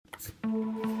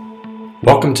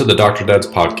Welcome to the Dr. Dad's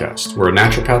podcast, where a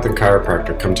naturopath and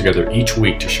chiropractor come together each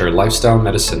week to share lifestyle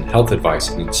medicine, health advice,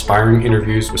 and inspiring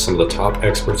interviews with some of the top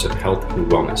experts in health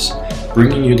and wellness,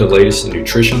 bringing you the latest in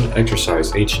nutrition,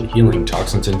 exercise, ancient healing,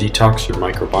 toxins and detox, your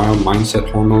microbiome, mindset,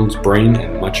 hormones, brain,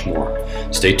 and much more.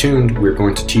 Stay tuned. We're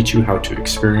going to teach you how to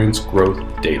experience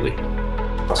growth daily.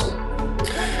 Awesome.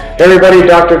 Hey everybody,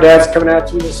 Dr. Dad's coming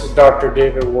at you. This is Dr.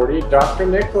 David Wardy. Dr.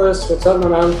 Nicholas, what's up, my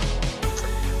man?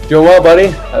 Doing well, buddy.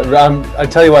 I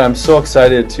tell you what, I'm so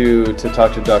excited to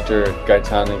talk to Dr.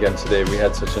 Gaitan again today. We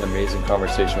had such an amazing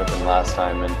conversation with him last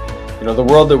time, and the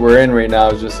world that we're in right now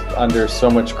is just under so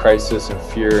much crisis and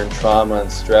fear and trauma and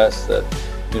stress that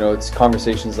it's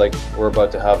conversations like we're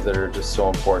about to have that are just so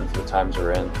important for the times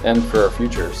we're in and for our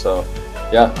future. So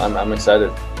yeah, I'm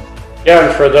excited. Yeah,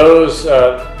 and for those,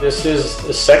 this is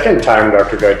the second time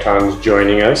Dr. Gaitan's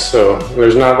joining us, so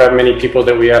there's not that many people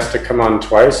that we asked to come on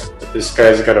twice. This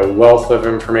guy's got a wealth of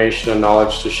information and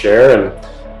knowledge to share,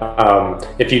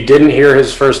 and if you didn't hear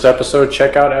his first episode,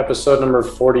 check out episode number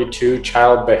 42,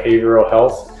 Child Behavioral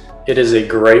Health. It is a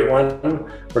great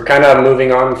one. We're kind of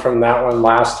moving on from that one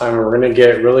last time, and we're going to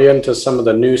get really into some of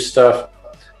the new stuff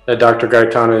that Dr.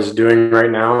 Gaitan is doing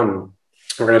right now, and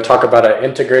we're going to talk about an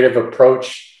integrative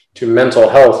approach to mental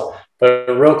health. But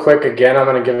real quick, again, I'm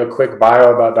going to give a quick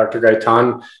bio about Dr.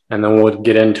 Gaitan, and then we'll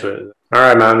get into it. All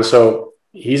right, man. So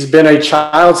he's been a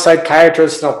child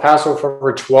psychiatrist in El Paso for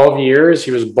over 12 years.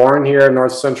 He was born here in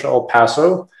North Central El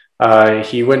Paso.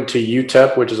 He went to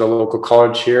UTEP, which is a local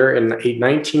college here, in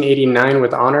 1989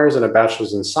 with honors and a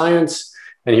bachelor's in science.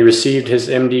 And he received his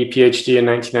MD, PhD in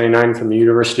 1999 from the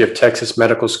University of Texas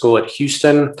Medical School at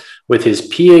Houston with his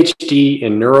PhD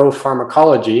in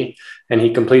neuropharmacology. And he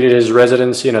completed his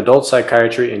residency in adult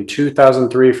psychiatry in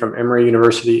 2003 from Emory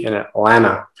University in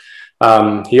Atlanta.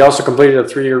 He also completed a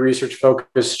 3-year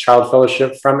research-focused child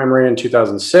fellowship from Emory in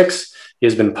 2006. He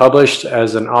has been published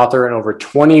as an author in over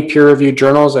 20 peer-reviewed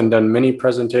journals and done many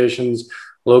presentations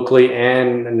locally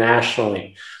and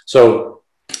nationally. So,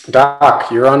 Doc,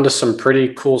 you're onto some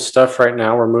pretty cool stuff right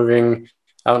now. We're moving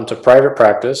out into private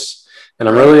practice, and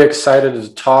I'm really excited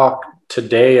to talk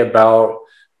today about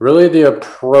really the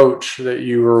approach that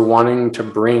you were wanting to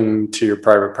bring to your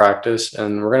private practice.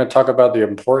 And we're going to talk about the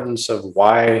importance of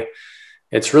why.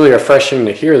 It's really refreshing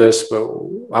to hear this, but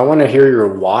I want to hear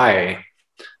your why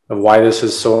of why this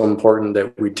is so important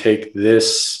that we take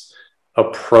this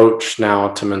approach now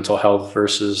to mental health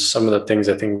versus some of the things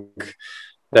I think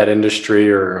that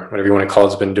industry or whatever you want to call it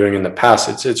has been doing in the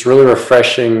past. It's really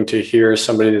refreshing to hear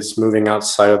somebody that's moving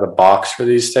outside of the box for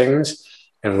these things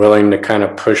and willing to kind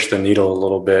of push the needle a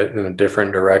little bit in a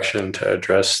different direction to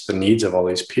address the needs of all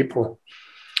these people.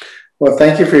 Well,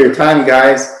 thank you for your time,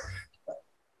 guys.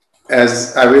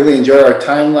 As I really enjoyed our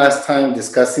time last time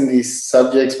discussing these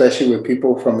subjects, especially with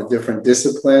people from a different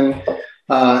discipline,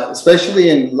 especially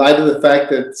in light of the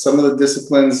fact that some of the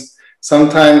disciplines,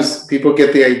 sometimes people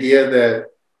get the idea that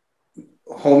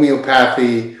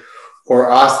homeopathy or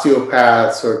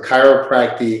osteopaths or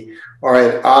chiropractic are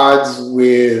at odds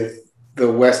with the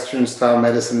Western style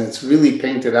medicine. It's really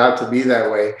painted out to be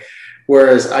that way.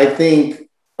 Whereas I think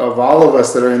of all of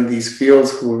us that are in these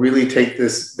fields who really take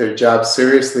their job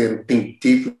seriously and think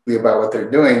deeply about what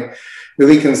they're doing,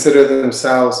 really consider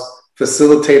themselves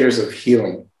facilitators of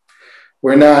healing.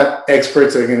 We're not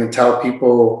experts that are going to tell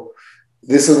people,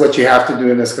 this is what you have to do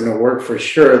and it's going to work for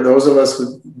sure. Those of us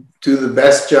who do the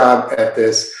best job at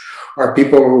this are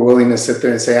people who are willing to sit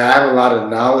there and say, I have a lot of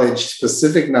knowledge,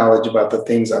 specific knowledge about the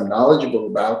things I'm knowledgeable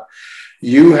about.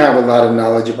 You have a lot of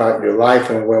knowledge about your life.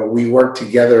 And when we work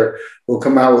together, we'll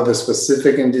come out with a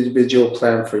specific individual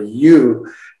plan for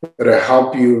you that'll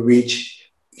help you reach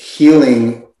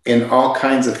healing in all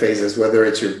kinds of phases, whether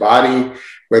it's your body,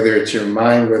 whether it's your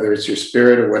mind, whether it's your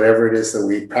spirit, or whatever it is that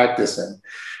we practice in.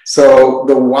 So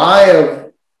the why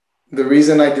of the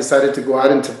reason I decided to go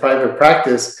out into private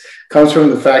practice comes from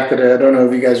the fact that, I don't know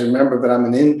if you guys remember, but I'm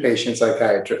an inpatient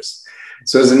psychiatrist.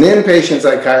 So as an inpatient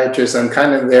psychiatrist, I'm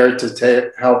kind of there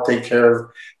to help take care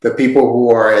of the people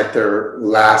who are at their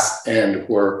last end,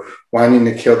 who are wanting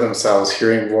to kill themselves,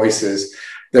 hearing voices.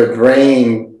 Their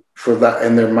brain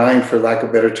and their mind, for lack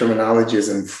of better terminology, is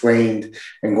inflamed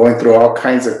and going through all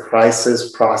kinds of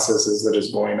crisis processes that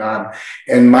is going on.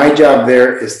 And my job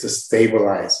there is to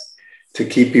stabilize, to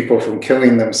keep people from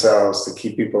killing themselves, to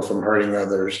keep people from hurting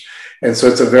others. And so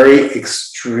it's a very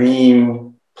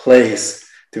extreme place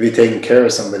to be taking care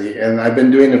of somebody. And I've been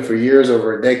doing it for years,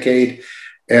 over a decade,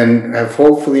 and have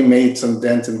hopefully made some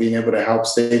dent in being able to help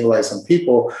stabilize some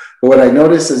people. But what I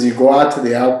noticed is you go out to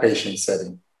the outpatient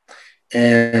setting,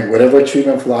 and whatever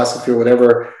treatment philosophy,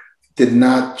 whatever did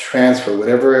not transfer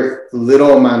whatever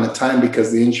little amount of time,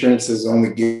 because the insurances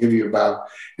only give you about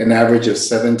an average of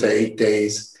 7 to 8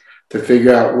 days to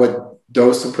figure out what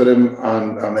dose to put them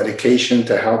on a medication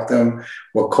to help them,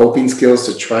 what coping skills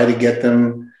to try to get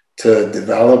them to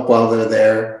develop while they're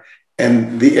there.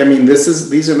 And these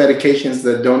are medications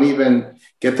that don't even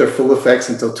get their full effects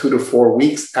until 2 to 4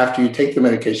 weeks after you take the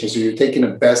medication. So you're taking a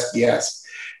best guess.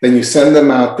 Then you send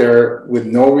them out there with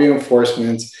no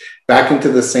reinforcements back into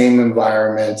the same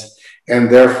environment. And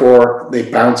therefore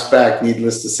they bounce back.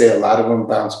 Needless to say, a lot of them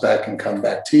bounce back and come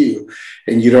back to you.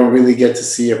 And you don't really get to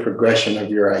see a progression of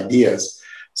your ideas.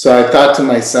 So I thought to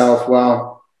myself,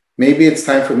 well, maybe it's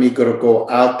time for me to go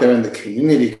out there in the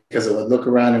community, because I would look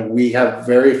around and we have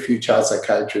very few child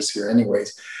psychiatrists here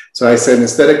anyways. So I said,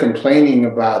 instead of complaining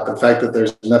about the fact that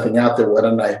there's nothing out there, why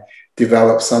don't I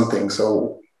develop something?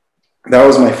 So that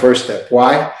was my first step.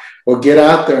 Why? Well, get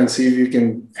out there and see if you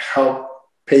can help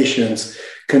patients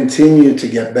continue to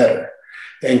get better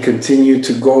and continue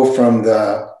to go from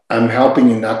the I'm helping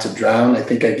you not to drown. I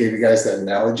think I gave you guys that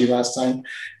analogy last time,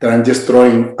 that I'm just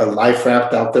throwing a life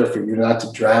raft out there for you not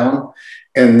to drown.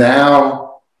 And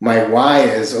now my why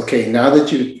is, okay, now that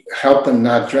you help them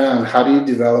not drown, how do you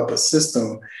develop a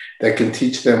system that can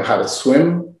teach them how to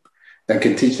swim, that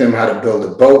can teach them how to build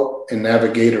a boat and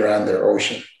navigate around their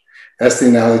ocean? That's the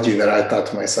analogy that I thought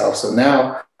to myself. So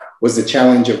now was the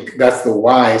challenge of, that's the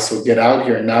why. So get out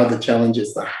here. And now the challenge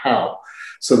is the how.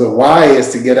 So the why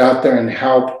is to get out there and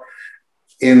help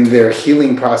in their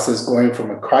healing process, going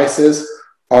from a crisis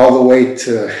all the way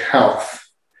to health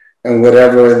and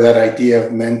whatever that idea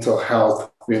of mental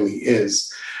health really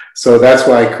is. So that's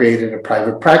why I created a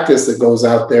private practice that goes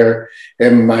out there.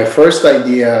 And my first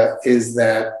idea is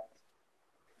that,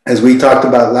 as we talked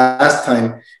about last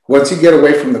time, once you get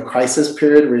away from the crisis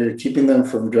period where you're keeping them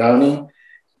from drowning,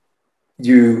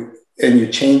 you're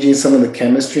changing some of the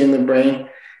chemistry in the brain,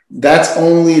 that's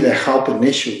only to help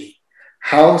initially.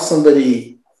 How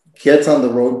somebody gets on the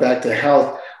road back to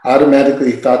health,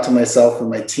 automatically thought to myself and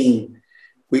my team,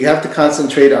 we have to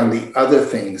concentrate on the other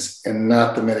things and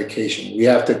not the medication. We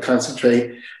have to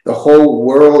concentrate. The whole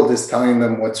world is telling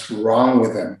them what's wrong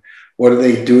with them. What are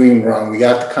they doing wrong? We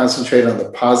have to concentrate on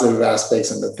the positive aspects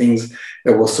and the things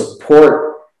that will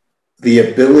support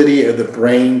the ability of the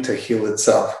brain to heal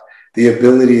itself, the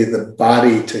ability of the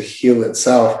body to heal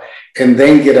itself, and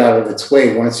then get out of its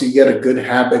way. Once you get a good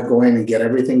habit going and get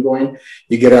everything going,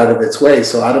 you get out of its way.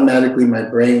 So automatically my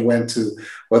brain went to,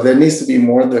 well, there needs to be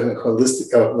more the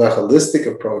holistic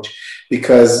approach,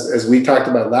 because as we talked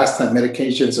about last time,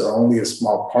 medications are only a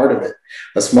small part of it,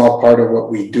 a small part of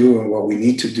what we do and what we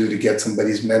need to do to get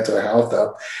somebody's mental health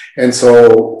up. And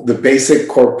so the basic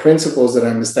core principles that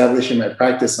I'm establishing my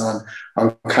practice on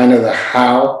kind of the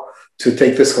how to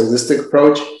take this holistic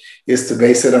approach is to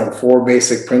base it on 4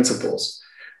 basic principles,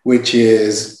 which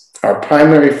is our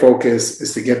primary focus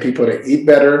is to get people to eat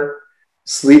better,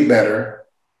 sleep better,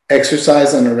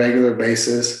 exercise on a regular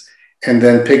basis, and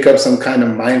then pick up some kind of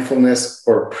mindfulness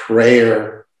or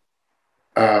prayer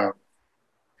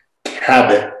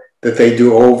habit that they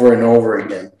do over and over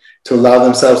again to allow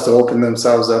themselves to open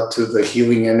themselves up to the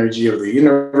healing energy of the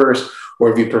universe,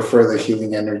 or if you prefer, the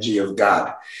healing energy of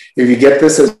God. If you get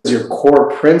this as your core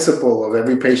principle of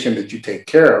every patient that you take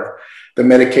care of, the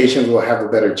medications will have a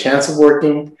better chance of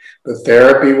working, the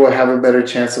therapy will have a better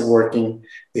chance of working,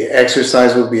 the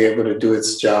exercise will be able to do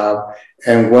its job.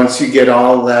 And once you get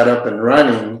all that up and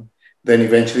running, then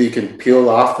eventually you can peel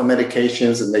off the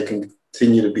medications and they can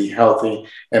continue to be healthy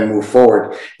and move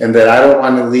forward. And that I don't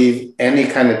want to leave any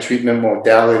kind of treatment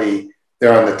modality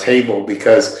there on the table,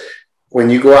 because when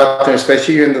you go out there,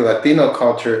 especially in the Latino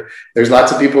culture, there's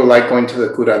lots of people who like going to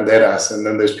the curanderas. And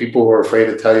then there's people who are afraid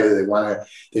to tell you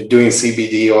they're doing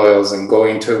CBD oils and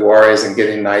going to Juarez and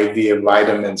getting IV and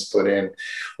vitamins put in.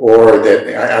 Or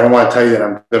that I don't want to tell you that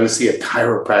I'm going to see a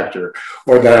chiropractor,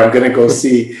 or that I'm going to go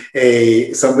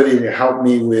see somebody to help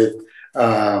me with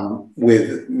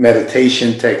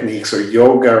meditation techniques or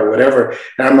yoga or whatever.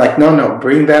 And I'm like, no,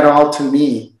 bring that all to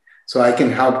me, so I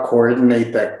can help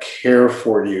coordinate that care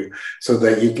for you so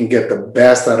that you can get the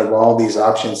best out of all these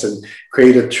options and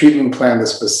create a treatment plan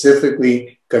that's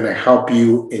specifically going to help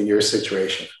you in your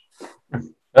situation.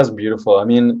 That's beautiful. I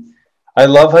mean, I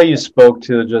love how you spoke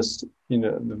to just,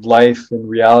 life and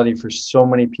reality for so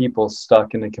many people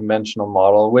stuck in a conventional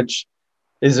model, which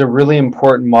is a really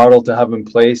important model to have in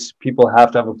place. People have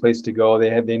to have a place to go.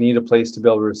 They need a place to be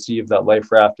able to receive that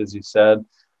life raft, as you said.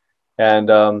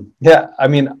 And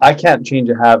I can't change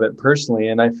a habit personally,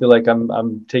 and I feel like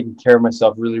I'm taking care of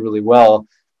myself really, really well.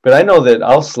 But I know that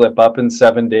I'll slip up in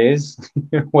 7 days,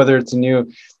 whether it's a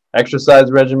new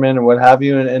exercise regimen and what have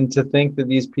you. And to think that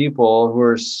these people who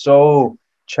are so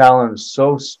challenged,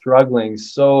 so struggling,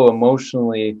 so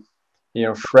emotionally,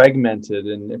 fragmented,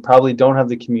 and probably don't have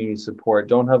the community support,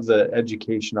 don't have the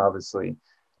education, obviously,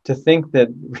 to think that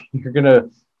you're going to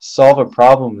solve a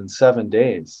problem in 7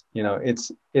 days,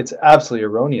 it's absolutely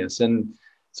erroneous. And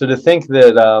so to think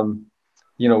that,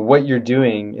 what you're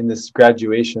doing in this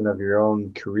graduation of your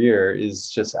own career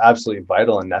is just absolutely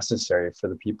vital and necessary for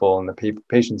the people and the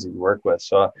patients that you work with.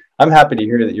 So I'm happy to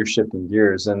hear that you're shifting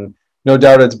gears, and no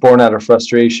doubt it's born out of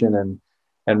frustration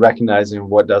and recognizing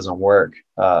what doesn't work.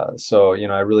 So,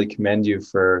 I really commend you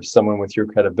for someone with your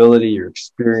credibility, your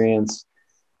experience,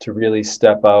 to really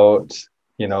step out,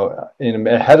 in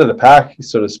ahead of the pack,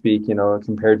 so to speak,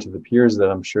 compared to the peers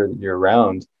that I'm sure that you're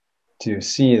around, to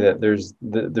see that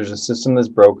there's a system that's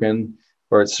broken,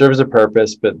 or it serves a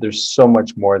purpose, but there's so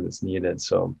much more that's needed.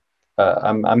 So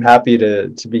I'm happy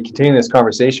to be continuing this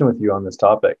conversation with you on this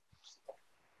topic.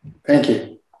 Thank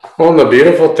you. Well, the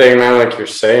beautiful thing, man, like you're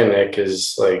saying, Nick,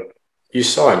 is like you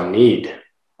saw a need,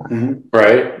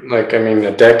 right? Like, I mean,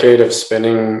 a decade of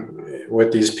spending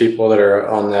with these people that are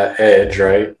on that edge,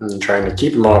 right? And trying to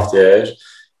keep them off the edge.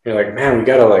 You're like, man, we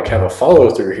got to like have a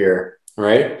follow through here,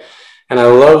 right? And I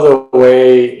love the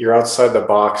way you're outside the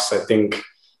box. I think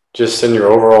just in your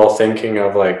overall thinking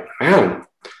of like, man,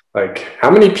 like how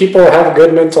many people have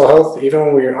good mental health even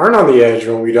when we aren't on the edge,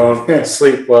 when we don't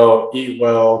sleep well, eat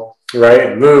well,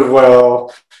 right? Move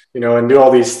well, and do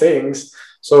all these things.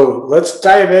 So let's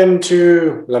dive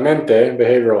into MENTE,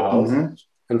 behavioral health,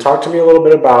 and talk to me a little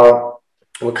bit about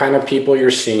what kind of people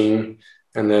you're seeing,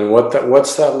 and then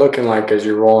what's that looking like as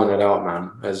you're rolling it out,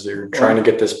 man, as you're trying to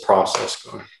get this process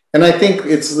going. And I think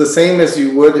it's the same as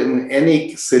you would in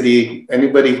any city,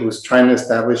 anybody who's trying to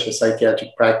establish a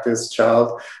psychiatric practice,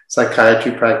 child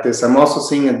psychiatry practice. I'm also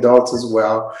seeing adults as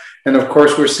well. And of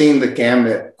course, we're seeing the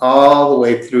gamut all the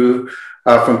way through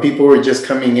from people who are just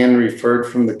coming in,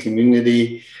 referred from the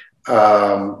community,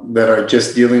 that are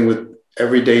just dealing with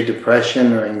everyday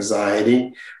depression or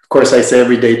anxiety. Of course, I say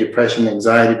everyday depression,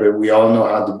 anxiety, but we all know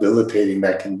how debilitating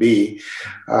that can be.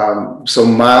 So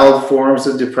mild forms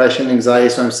of depression, anxiety.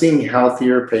 So I'm seeing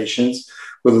healthier patients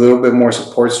with a little bit more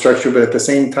support structure, but at the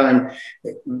same time,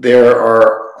 there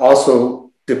are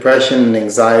also depression and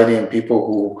anxiety in people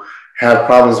who have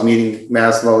problems meeting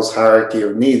Maslow's hierarchy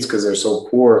of needs because they're so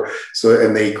poor.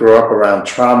 And they grow up around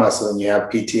trauma. So then you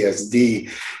have PTSD.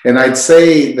 And I'd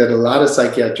say that a lot of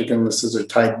psychiatric illnesses are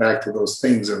tied back to those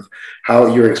things of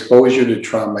how your exposure to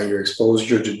trauma, your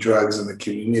exposure to drugs in the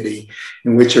community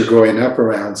in which you're growing up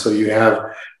around. So you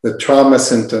have the trauma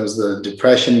symptoms, the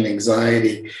depression and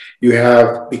anxiety. You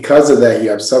have, because of that, you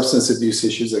have substance abuse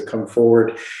issues that come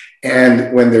forward.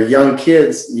 And when they're young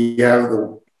kids, you have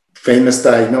the famous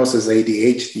diagnosis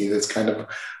ADHD, that's kind of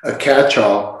a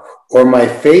catch-all. Or my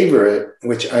favorite,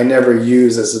 which I never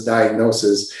use as a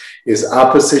diagnosis, is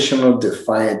oppositional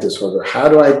defiant disorder. How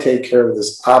do I take care of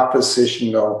this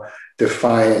oppositional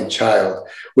defiant child?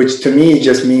 Which to me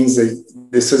just means that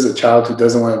this is a child who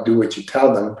doesn't want to do what you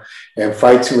tell them and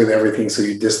fights you with everything. So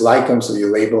you dislike them, so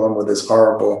you label them with this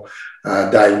horrible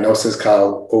diagnosis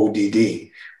called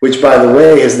ODD, which, by the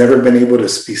way, has never been able to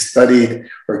be studied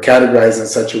or categorized in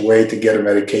such a way to get a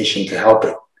medication to help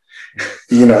it.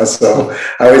 So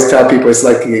I always tell people it's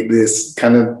like this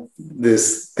kind of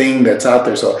this thing that's out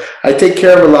there. So I take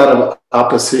care of a lot of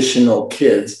oppositional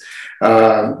kids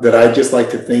that I just like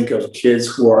to think of kids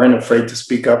who aren't afraid to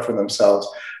speak up for themselves.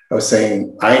 I was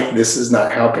saying, this is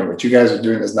not helping. What you guys are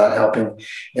doing is not helping,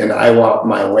 and I want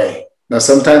my way. Now,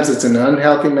 sometimes it's in an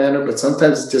unhealthy manner, but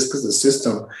sometimes it's just because the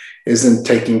system isn't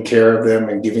taking care of them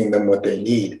and giving them what they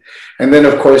need. And then,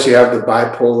 of course, you have the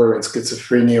bipolar and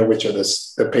schizophrenia, which are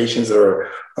the patients that are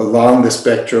along the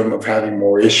spectrum of having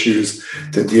more issues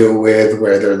to deal with,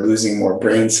 where they're losing more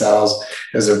brain cells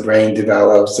as their brain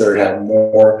develops, or have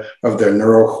more of their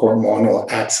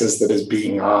neurohormonal axis that is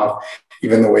being off.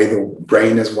 Even the way the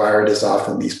brain is wired is off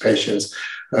in these patients,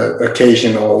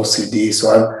 occasional OCD.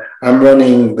 So I'm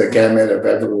running the gamut of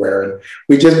everywhere. And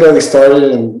we just barely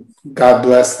started, and God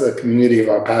bless the community of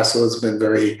El Paso. It's been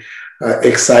very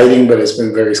exciting, but it's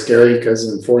been very scary because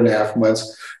in 4.5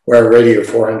 months, we're already at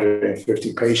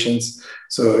 450 patients.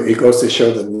 So it goes to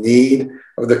show the need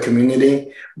of the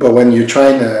community. But when you're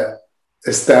trying to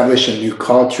establish a new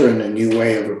culture and a new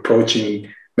way of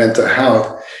approaching mental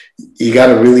health, you got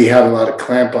to really have a lot of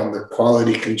clamp on the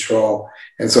quality control.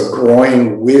 And so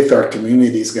growing with our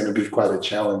community is going to be quite a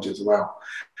challenge as well.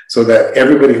 So that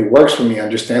everybody who works for me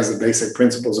understands the basic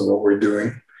principles of what we're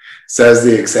doing, says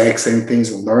the exact same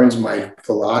things, and learns my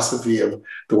philosophy of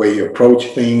the way you approach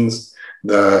things,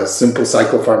 the simple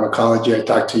psychopharmacology I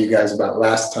talked to you guys about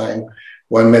last time,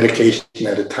 one medication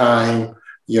at a time,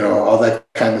 all that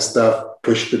kind of stuff,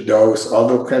 push the dose, all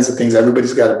those kinds of things.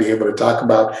 Everybody's got to be able to talk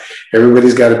about.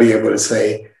 Everybody's got to be able to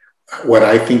say what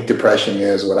I think depression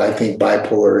is, what I think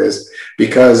bipolar is,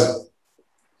 because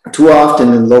too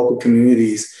often in local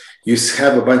communities, you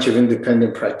have a bunch of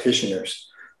independent practitioners,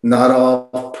 not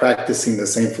all practicing the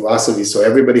same philosophy. So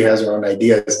everybody has their own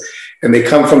ideas, and they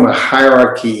come from a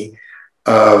hierarchy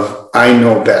of I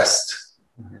know best.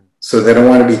 So they don't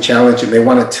want to be challenged, and they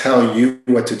want to tell you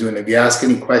what to do. And if you ask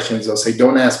any questions, they'll say,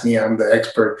 don't ask me, I'm the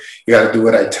expert. You got to do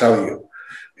what I tell you.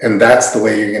 And that's the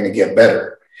way you're going to get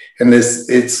better. And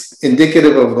it's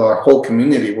indicative of our whole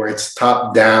community where it's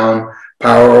top down,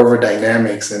 power over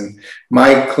dynamics. And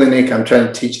my clinic, I'm trying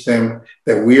to teach them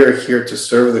that we are here to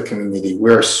serve the community.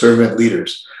 We're servant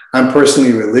leaders. I'm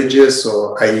personally religious,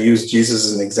 so I use Jesus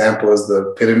as an example as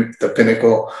the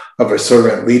pinnacle of a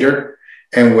servant leader.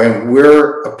 And when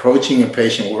we're approaching a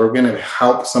patient, we're going to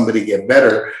help somebody get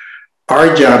better.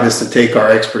 Our job is to take our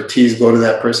expertise, go to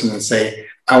that person and say,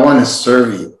 I want to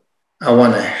serve you. I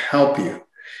want to help you.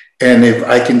 And if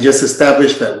I can just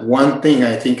establish that one thing,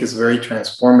 I think is very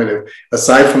transformative,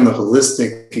 aside from the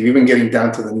holistic, even getting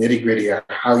down to the nitty gritty of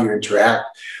how you interact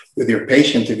with your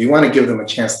patient, if you want to give them a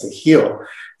chance to heal,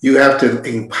 you have to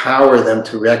empower them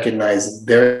to recognize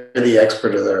they're the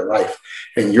expert of their life.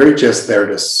 And you're just there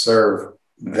to serve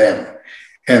them.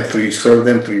 And you serve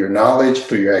them through your knowledge,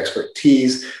 through your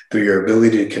expertise, through your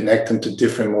ability to connect them to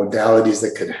different modalities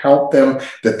that could help them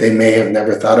that they may have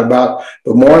never thought about.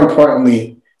 But more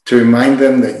importantly, to remind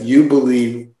them that you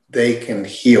believe they can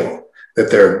heal, that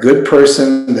they're a good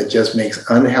person that just makes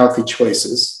unhealthy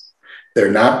choices.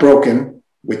 They're not broken,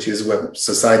 which is what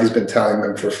society's been telling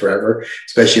them for forever,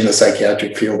 especially in the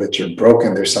psychiatric field, that you're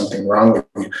broken, there's something wrong with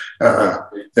you.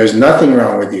 There's nothing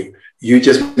wrong with you. You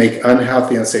just make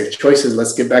unhealthy, unsafe choices.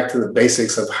 Let's get back to the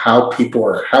basics of how people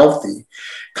are healthy.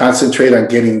 Concentrate on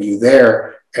getting you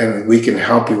there, and we can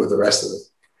help you with the rest of it.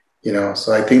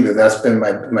 So I think that's been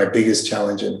my biggest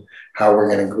challenge in how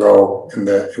we're going to grow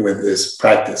with this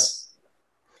practice.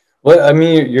 Well, I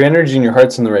mean, your energy and your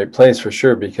heart's in the right place for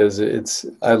sure, because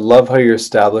I love how you're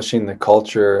establishing the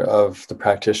culture of the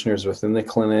practitioners within the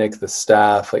clinic, the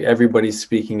staff, like everybody's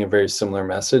speaking a very similar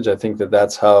message. I think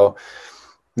that's how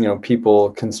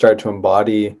people can start to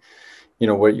embody,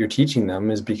 what you're teaching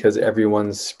them, is because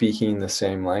everyone's speaking the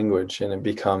same language, and it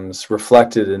becomes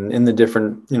reflected in the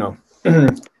different,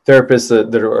 therapists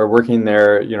that are working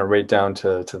there, right down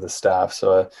to the staff.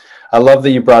 So I love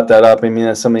that you brought that up. I mean,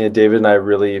 that's something that David and I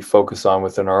really focus on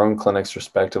within our own clinics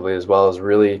respectively, as well as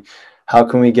really how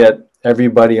can we get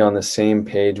everybody on the same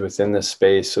page within this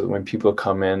space so that when people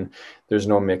come in, there's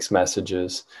no mixed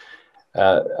messages.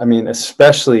 I mean,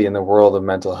 especially in the world of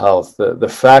mental health, the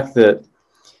fact that,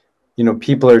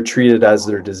 people are treated as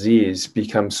their disease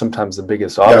becomes sometimes the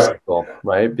biggest obstacle,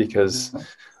 right? Because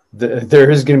there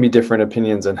is going to be different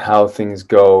opinions on how things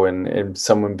go and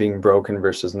someone being broken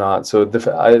versus not. So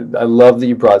I love that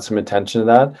you brought some attention to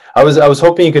that. I was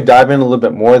hoping you could dive in a little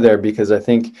bit more there, because I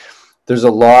think there's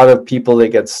a lot of people that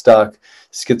get stuck,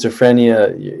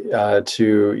 schizophrenia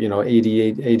to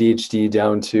ADHD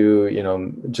down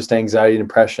to just anxiety and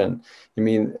depression. I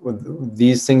mean,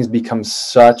 these things become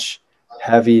such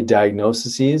heavy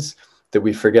diagnoses that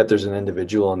we forget there's an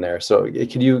individual in there. So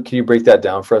can you break that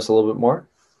down for us a little bit more?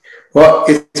 Well,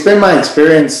 it's been my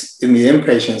experience in the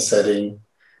inpatient setting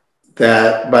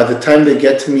that by the time they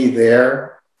get to me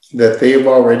there, that they've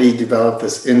already developed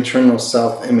this internal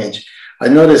self-image. I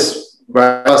notice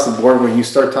right across the board when you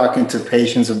start talking to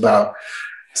patients about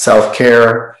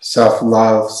self-care,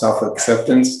 self-love,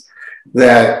 self-acceptance,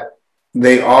 that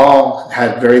they all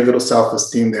had very little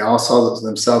self-esteem. They all saw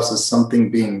themselves as something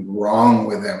being wrong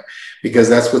with them, because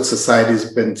that's what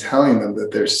society's been telling them, that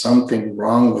there's something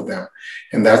wrong with them.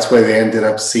 And that's why they ended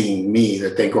up seeing me,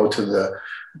 that they go to the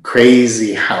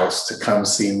crazy house to come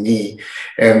see me.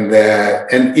 And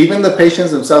even the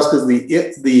patients themselves, because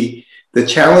the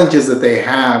challenges that they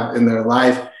have in their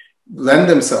life lend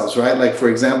themselves, right? Like, for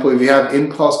example, if you have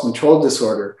impulse control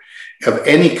disorder of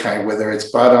any kind, whether it's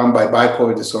brought on by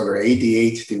bipolar disorder,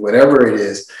 ADHD, whatever it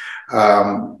is,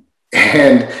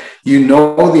 and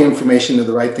the information of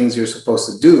the right things you're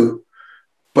supposed to do,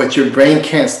 but your brain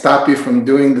can't stop you from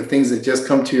doing the things that just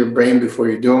come to your brain before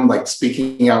you do them, like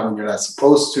speaking out when you're not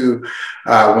supposed to,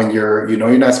 when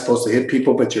you're not supposed to hit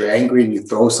people, but you're angry and you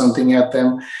throw something at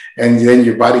them, and then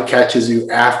your body catches you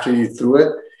after you threw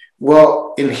it.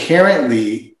 Well,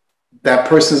 inherently, that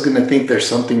person's going to think there's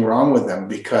something wrong with them,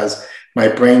 because my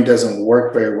brain doesn't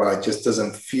work very well. It just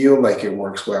doesn't feel like it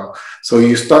works well. So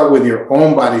you start with your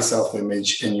own body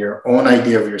self-image and your own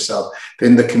idea of yourself.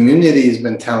 Then the community has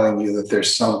been telling you that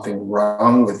there's something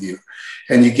wrong with you.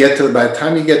 And you get to, by the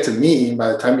time you get to me,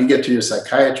 by the time you get to your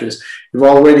psychiatrist, you've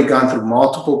already gone through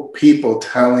multiple people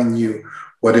telling you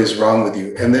what is wrong with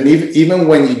you. And then even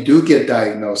when you do get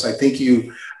diagnosed,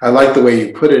 I like the way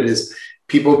you put it, is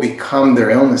people become their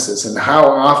illnesses. And how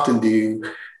often do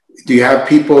you have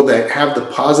people that have the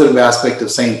positive aspect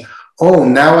of saying, oh,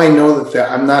 now I know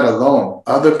that I'm not alone.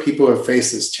 Other people have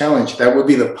faced this challenge. That would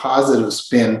be the positive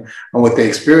spin on what they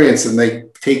experience. And they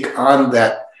take on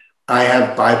that, I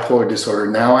have bipolar disorder.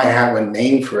 Now I have a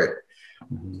name for it.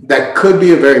 That could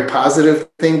be a very positive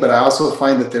thing, but I also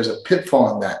find that there's a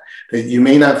pitfall in that you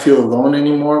may not feel alone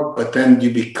anymore, but then you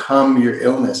become your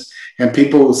illness. And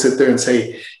people will sit there and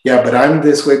say, yeah, but I'm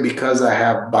this way because I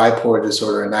have bipolar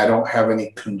disorder and I don't have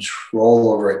any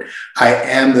control over it. I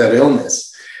am that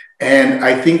illness. And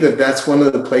I think that that's one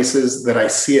of the places that I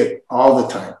see it all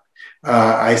the time.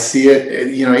 I see it,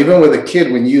 even with a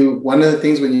kid, one of the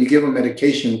things when you give them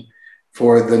medication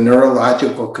for the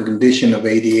neurological condition of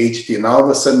ADHD, and all of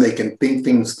a sudden they can think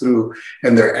things through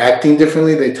and they're acting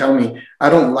differently, they tell me, I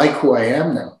don't like who I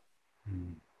am now.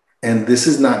 And this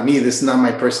is not me. This is not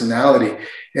my personality.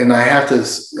 And I have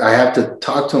to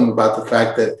talk to them about the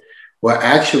fact that, well,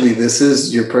 actually, this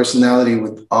is your personality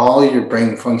with all your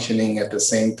brain functioning at the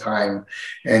same time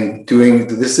and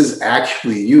this is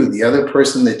actually you. The other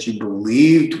person that you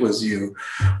believed was you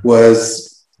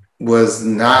was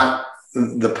not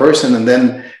the person. And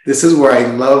then this is where I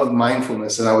love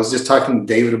mindfulness. And I was just talking to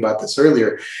David about this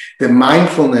earlier. The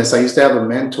mindfulness, I used to have a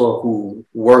mentor who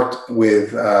worked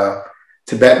with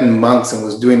Tibetan monks and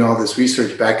was doing all this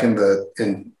research back in the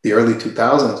early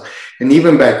 2000s. And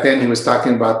even back then, he was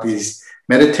talking about these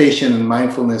meditation and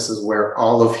mindfulness is where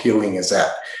all of healing is at.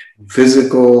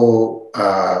 Physical,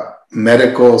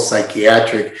 medical,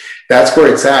 psychiatric, that's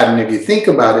where it's at. And if you think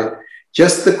about it,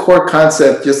 just the core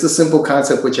concept, just the simple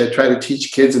concept, which I try to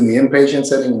teach kids in the inpatient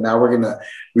setting, and now we're going to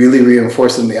really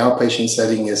reinforce in the outpatient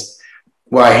setting is,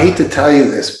 well, I hate to tell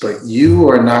you this, but you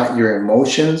are not your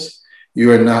emotions.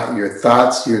 You are not your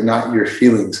thoughts. You're not your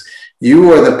feelings.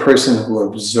 You are the person who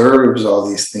observes all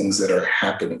these things that are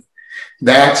happening.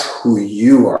 That's who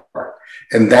you are.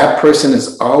 And that person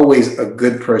is always a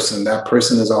good person. That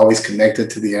person is always connected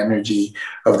to the energy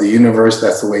of the universe.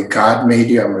 That's the way God made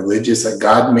you. I'm religious that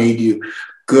God made you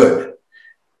good.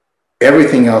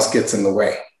 Everything else gets in the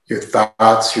way. Your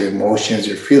thoughts, your emotions,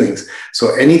 your feelings.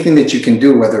 So anything that you can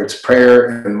do, whether it's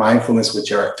prayer and mindfulness,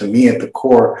 which are to me at the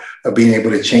core of being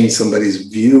able to change somebody's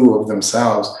view of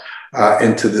themselves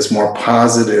into this more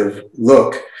positive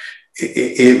look,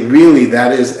 it really,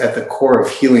 that is at the core of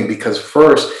healing. Because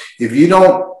first, if you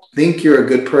don't think you're a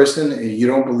good person and you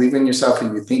don't believe in yourself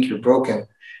and you think you're broken,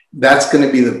 that's going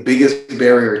to be the biggest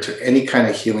barrier to any kind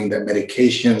of healing, that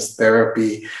medications,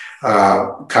 therapy,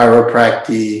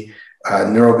 chiropractic,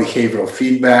 neurobehavioral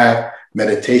feedback,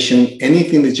 meditation,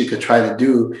 anything that you could try to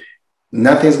do,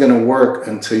 nothing's going to work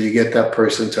until you get that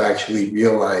person to actually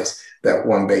realize that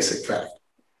one basic fact.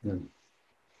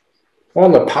 Well,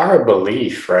 and the power of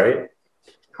belief, right?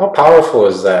 How powerful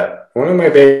is that? One of my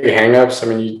big hangups, I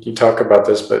mean, you talk about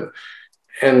this,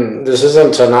 and this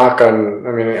isn't to knock on,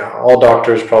 I mean, all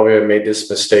doctors probably have made this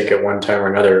mistake at one time or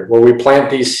another, where we plant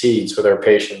these seeds with our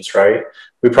patients, right?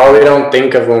 We probably don't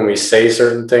think of when we say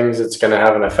certain things, it's going to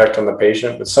have an effect on the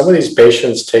patient, but some of these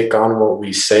patients take on what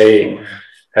we say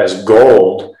as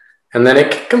gold, and then it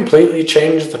can completely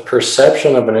change the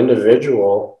perception of an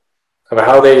individual of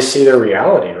how they see their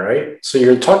reality, right? So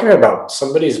you're talking about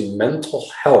somebody's mental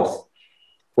health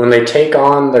when they take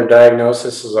on their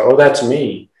diagnosis as, oh, that's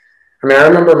me. I mean, I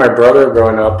remember my brother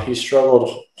growing up, he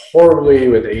struggled horribly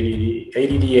with ADD,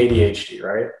 ADHD,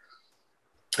 right?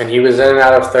 And he was in and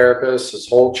out of therapists his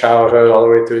whole childhood, all the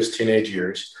way through his teenage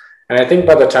years. And I think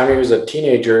by the time he was a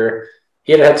teenager,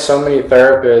 he had so many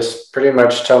therapists pretty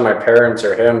much tell my parents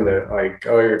or him that, like,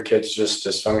 oh, your kid's just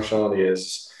dysfunctional. He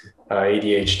has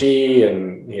ADHD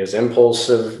and he has impulse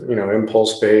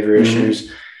behavior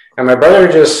issues. And my brother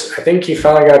I think he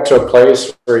finally got to a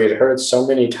place where he had heard so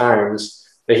many times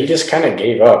that he just kind of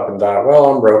gave up and thought,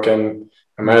 well, I'm broken.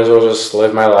 I might as well just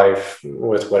live my life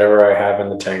with whatever I have in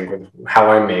the tank, with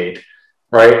how I'm made,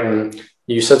 right? And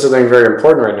you said something very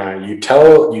important right now. You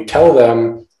tell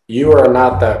them you are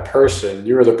not that person.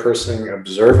 You are the person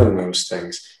observing those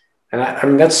things. And I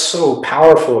mean, that's so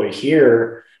powerful to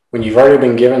hear when you've already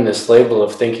been given this label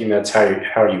of thinking that's how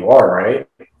you are, right?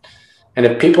 And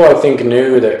if people, I think,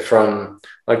 knew that from,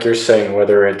 like you're saying,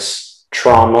 whether it's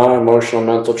trauma, emotional,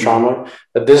 mental trauma,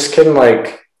 that this can,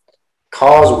 like,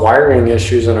 cause wiring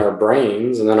issues in our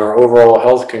brains, and then our overall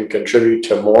health can contribute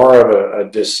to more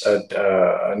of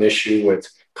an issue with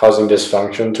causing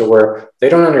dysfunction, to where they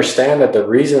don't understand that the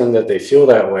reason that they feel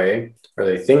that way, or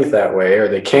they think that way, or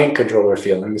they can't control their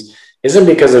feelings isn't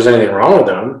because there's anything wrong with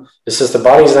them. It's just the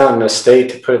body's not in a state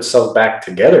to put itself back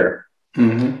together.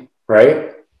 Mm-hmm.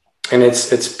 Right. And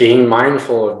it's being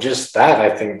mindful of just that. I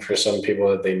think for some people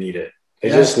that they need it. They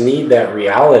just need that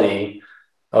reality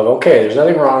of, okay, there's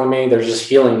nothing wrong with me. There's just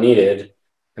healing needed.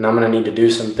 And I'm going to need to do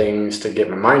some things to get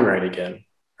my mind right again.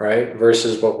 Right.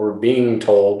 Versus what we're being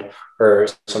told, or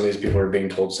some of these people are being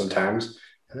told sometimes.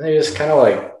 And they just kind of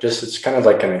like, it's kind of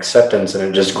like an acceptance, and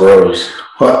it just grows.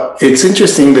 Well, it's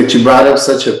interesting that you brought up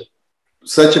such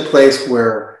a place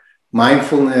where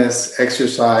mindfulness,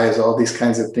 exercise, all these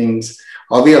kinds of things,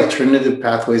 all the alternative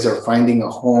pathways are finding a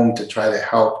home to try to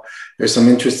help. There's some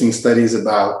interesting studies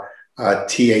about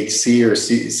THC or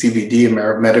CBD,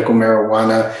 medical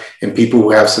marijuana, in people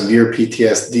who have severe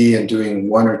PTSD, and doing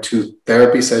 1 or 2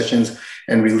 therapy sessions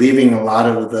and relieving a lot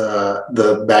of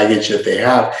the baggage that they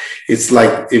have. It's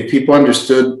like, if people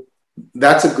understood,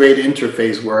 that's a great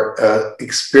interface where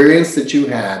experience that you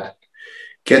had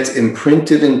gets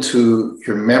imprinted into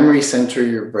your memory center of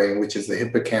your brain, which is the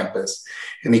hippocampus,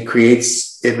 and it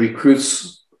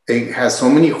has so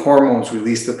many hormones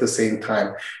released at the same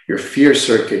time. Your fear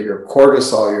circuit, your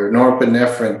cortisol, your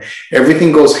norepinephrine,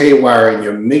 everything goes haywire, and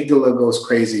your amygdala goes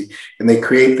crazy, and they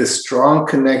create this strong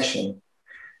connection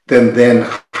that then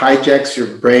hijacks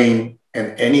your brain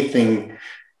and anything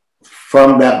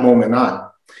from that moment on.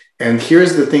 And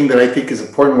here's the thing that I think is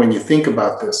important when you think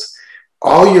about this.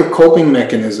 All your coping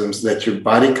mechanisms that your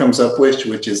body comes up with,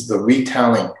 which is the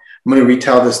retelling. I'm going to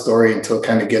retell this story until it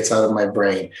kind of gets out of my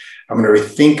brain. I'm going to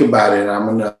rethink about it.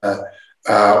 I'm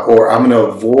going to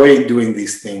avoid doing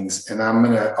these things. And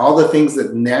all the things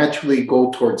that naturally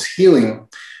go towards healing,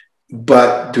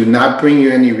 but do not bring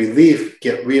you any relief,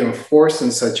 get reinforced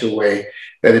in such a way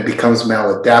that it becomes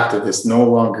maladaptive. It's no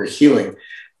longer healing.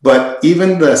 But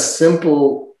even the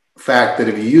simple fact that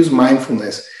if you use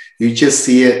mindfulness, you just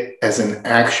see it as an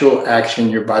actual action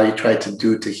your body tried to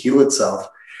do to heal itself.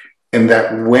 And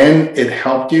that when it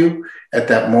helped you at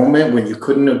that moment, when you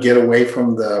couldn't get away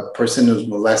from the person who's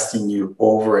molesting you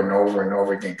over and over and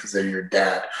over again because they're your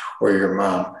dad or your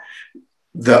mom,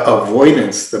 the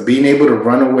avoidance, the being able to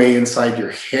run away inside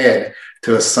your head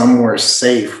to a somewhere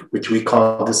safe, which we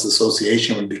call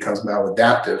disassociation, when it becomes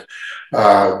maladaptive,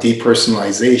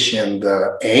 depersonalization,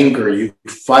 the anger, you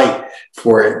fight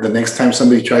for it. The next time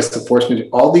somebody tries to force me to,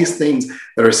 all these things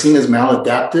that are seen as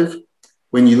maladaptive,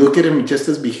 when you look at them just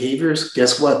as behaviors,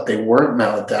 guess what? They weren't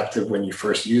maladaptive when you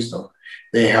first used them.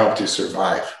 They helped you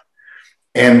survive.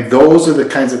 And those are the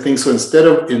kinds of things. So instead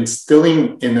of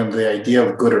instilling in them the idea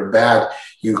of good or bad,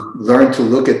 you learn to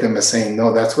look at them as saying,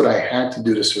 no, that's what I had to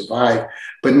do to survive.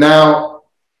 But now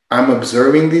I'm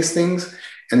observing these things,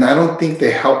 and I don't think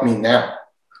they help me now.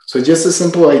 So just a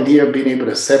simple idea of being able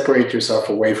to separate yourself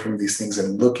away from these things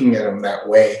and looking at them that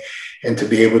way, and to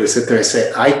be able to sit there and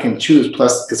say, I can choose.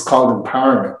 Plus, it's called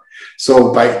empowerment.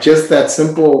 So by just that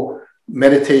simple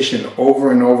meditation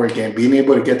over and over again, being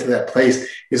able to get to that place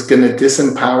is going to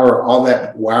disempower all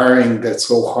that wiring that's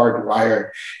so hardwired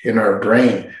in our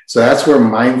brain. So that's where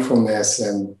mindfulness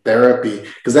and therapy,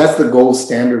 because that's the gold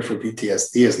standard for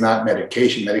PTSD, is not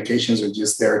medication. Medications are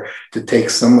just there to take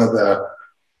some of the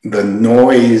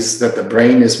noise that the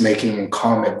brain is making and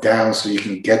calm it down so you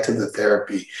can get to the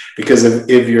therapy. Because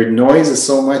if your noise is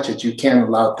so much that you can't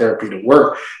allow therapy to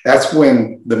work, that's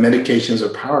when the medications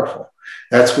are powerful.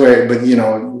 That's where, but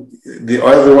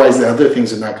otherwise the other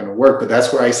things are not going to work. But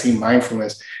that's where I see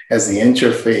mindfulness as the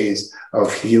interface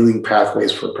of healing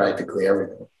pathways for practically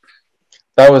everything.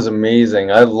 That was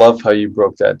amazing. I love how you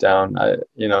broke that down.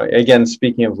 Again,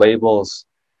 speaking of labels,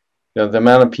 the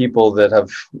amount of people that have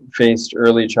faced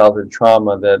early childhood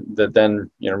trauma that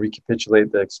then,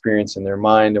 recapitulate the experience in their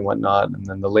mind and whatnot, and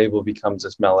then the label becomes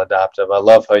this maladaptive. I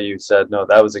love how you said, no,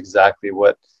 that was exactly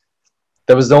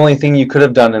that was the only thing you could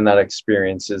have done in that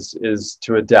experience is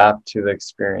to adapt to the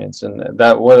experience. And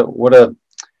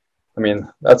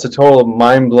that's a total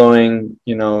mind-blowing,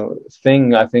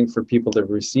 thing, I think, for people to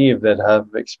receive that have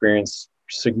experienced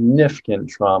significant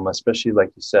trauma, especially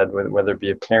like you said, whether it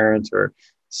be a parent or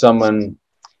someone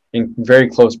in very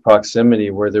close proximity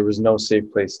where there was no safe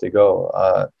place to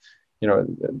go.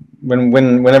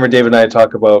 Whenever David and I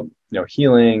talk about,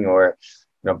 healing or,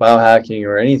 biohacking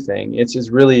or anything, it's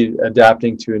just really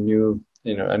adapting to a new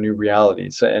reality.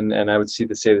 So, and I would say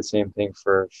the same thing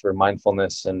for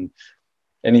mindfulness and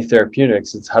any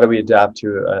therapeutics. It's how do we adapt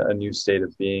to a new state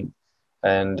of being?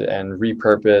 and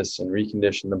repurpose and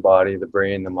recondition the body, the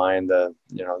brain, the mind, the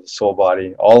the soul,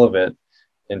 body, all of it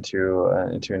into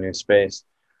a new space.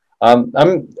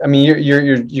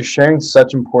 You're sharing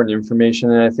such important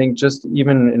information, and I think just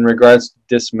even in regards to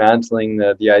dismantling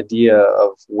the idea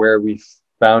of where we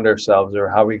found ourselves or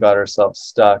how we got ourselves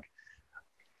stuck.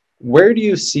 Where do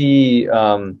you see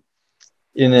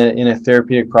in a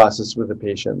therapeutic process with a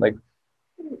patient, like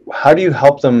how do you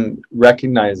help them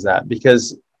recognize that?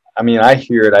 Because I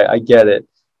hear it, I get it.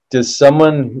 Does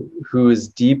someone who is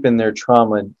deep in their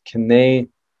trauma, can they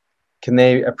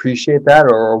appreciate that,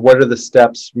 or what are the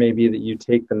steps maybe that you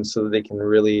take them so that they can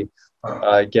really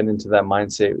get into that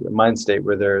mind state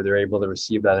where they're able to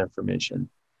receive that information?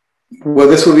 Well,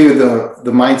 this will be the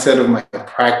mindset of my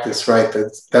practice, right?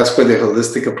 That's where the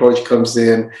holistic approach comes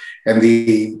in, and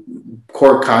the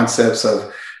core concepts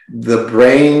of the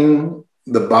brain,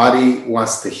 the body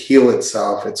wants to heal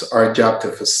itself. It's our job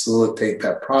to facilitate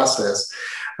that process.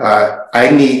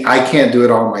 I can't do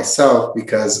it all myself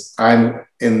because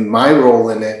my role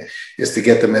in it is to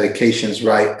get the medications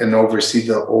right and oversee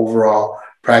the overall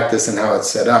practice and how it's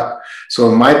set up.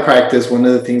 So in my practice, one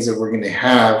of the things that we're going to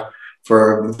have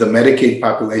for the Medicaid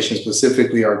population,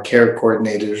 specifically our care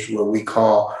coordinators, where we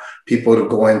call people to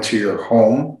go into your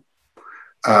home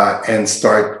and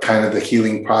start kind of the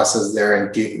healing process there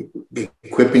and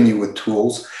equipping you with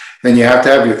tools. Then you have to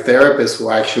have your therapist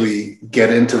who actually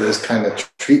get into this kind of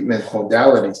treatment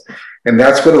modalities. And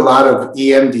that's what a lot of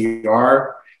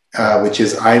EMDR, which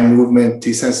is eye movement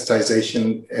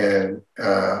desensitization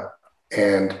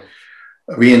and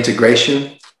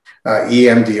reintegration.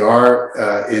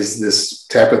 EMDR is this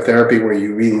type of therapy where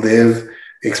you relive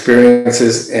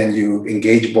experiences and you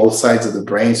engage both sides of the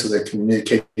brain so they're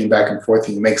communicating back and forth,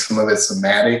 and you make some of it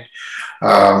somatic.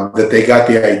 That they got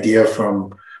the idea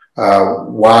from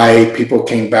why people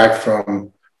came back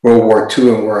from World War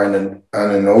II and were on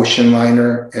an ocean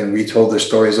liner and retold their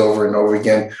stories over and over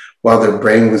again while their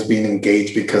brain was being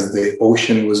engaged because the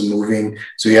ocean was moving.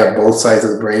 So you have both sides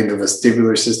of the brain, the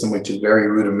vestibular system, which is very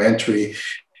rudimentary,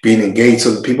 being engaged.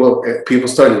 So the people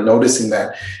started noticing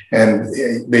that, and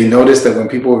they noticed that when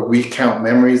people would recount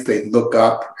memories, they'd look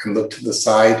up and look to the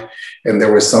side, and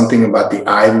there was something about the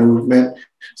eye movement.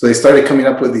 So they started coming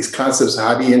up with these concepts of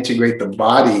how do you integrate the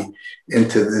body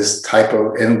into this type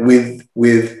of, and with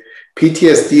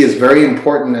PTSD is very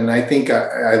important. And I think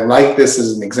I like this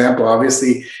as an example.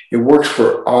 Obviously, it works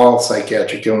for all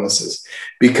psychiatric illnesses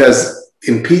because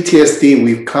in PTSD,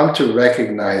 we've come to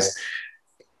recognize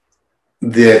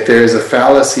that there's a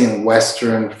fallacy in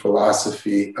Western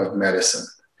philosophy of medicine.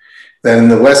 That in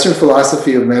the Western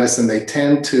philosophy of medicine, they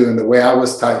tend to, and the way I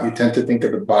was taught, you tend to think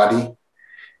of the body,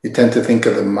 you tend to think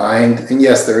of the mind. And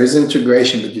yes, there is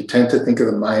integration, but you tend to think of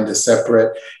the mind as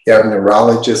separate. You have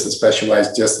neurologists that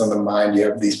specialize just on the mind. You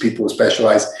have these people who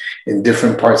specialize in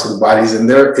different parts of the bodies. And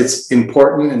it's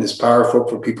important and it's powerful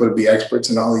for people to be experts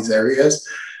in all these areas.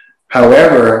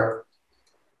 However,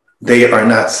 they are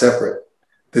not separate.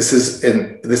 This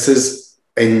is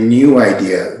a new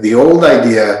idea. The old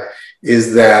idea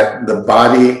is that the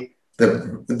body,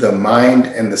 the mind,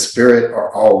 and the spirit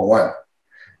are all one.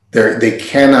 They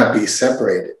cannot be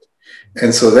separated.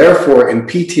 And so therefore, in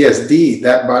PTSD,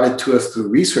 that brought it to us through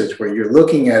research where you're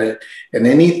looking at it, and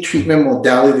any treatment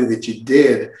modality that you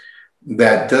did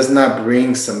that does not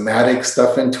bring somatic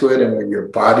stuff into it, and where your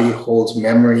body holds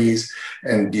memories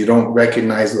and you don't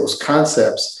recognize those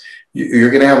concepts, you're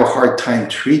going to have a hard time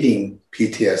treating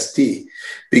PTSD,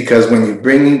 because when you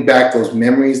bring back those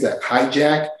memories that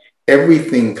hijack,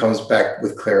 everything comes back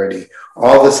with clarity.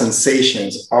 All the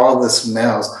sensations, all the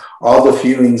smells, all the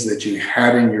feelings that you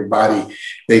had in your body,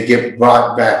 they get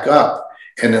brought back up.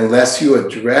 And unless you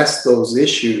address those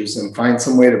issues and find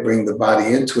some way to bring the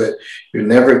body into it, you're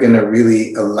never going to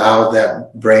really allow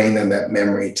that brain and that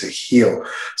memory to heal.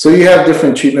 So you have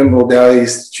different treatment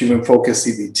modalities, treatment-focused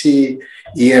CBT,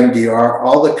 EMDR,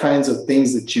 all the kinds of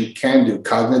things that you can do,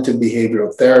 cognitive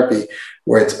behavioral therapy,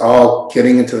 where it's all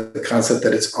getting into the concept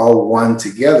that it's all one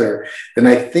together. And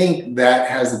I think that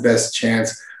has the best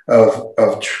chance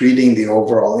of treating the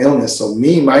overall illness. So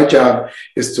my job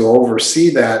is to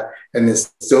oversee that, and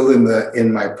it's still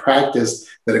in my practice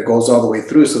that it goes all the way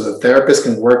through so the therapist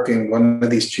can work in one of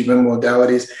these treatment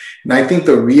modalities. And I think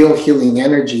the real healing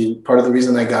energy, part of the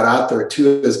reason I got out there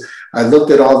too, is I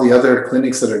looked at all the other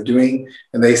clinics that are doing,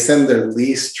 and they send their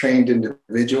least trained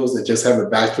individuals that just have a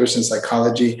bachelor's in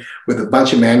psychology with a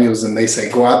bunch of manuals, and they say,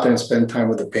 go out there and spend time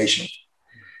with the patient.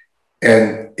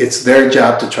 And it's their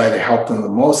job to try to help them the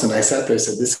most. And I sat there and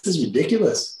said, this is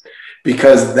ridiculous,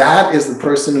 because that is the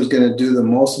person who's going to do the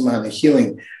most amount of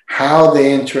healing, how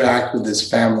they interact with this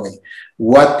family,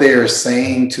 what they're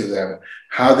saying to them,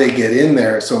 how they get in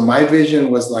there. So my vision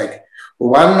was like,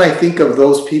 well, why don't I think of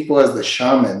those people as the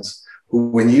shamans who,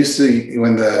 when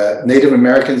the Native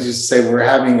Americans used to say, we're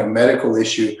having a medical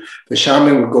issue, the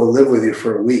shaman would go live with you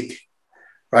for a week,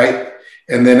 right?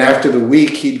 And then after the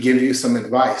week, he'd give you some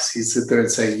advice. He'd sit there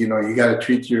and say, you got to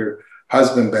treat your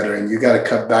husband better, and you got to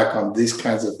cut back on these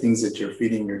kinds of things that you're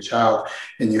feeding your child.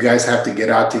 And you guys have to get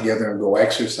out together and go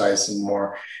exercise some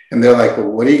more. And they're like, well,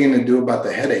 what are you going to do about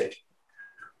the headache?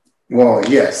 Well,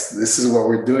 yes, this is what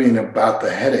we're doing about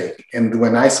the headache. And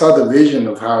when I saw the vision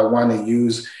of how I want to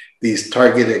use these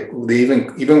targeted,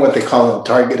 even what they call them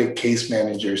targeted case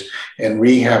managers and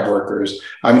rehab workers,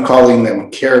 I'm calling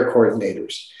them care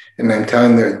coordinators. And I'm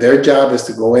telling them their job is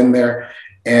to go in there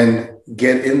and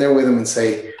get in there with them and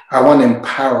say, I want to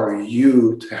empower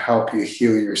you to help you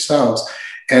heal yourselves.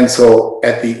 And so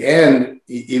at the end,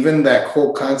 even that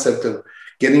whole concept of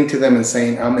getting to them and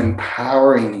saying, I'm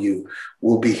empowering you,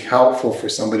 will be helpful for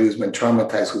somebody who's been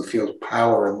traumatized, who feels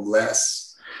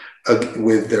powerless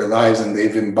with their lives, and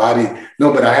they've embodied,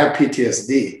 no, but I have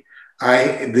PTSD.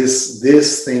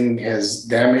 This thing has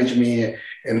damaged me,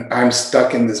 and I'm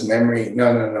stuck in this memory.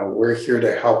 No. We're here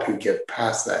to help you get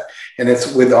past that. And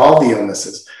it's with all the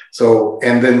illnesses. So,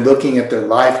 and then looking at their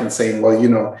life and saying,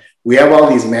 well, we have all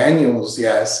these manuals,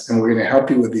 yes, and we're going to help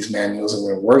you with these manuals and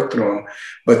we're going to work through them.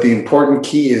 But the important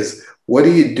key is, what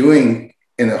are you doing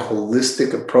in a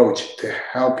holistic approach to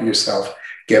help yourself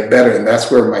get better? And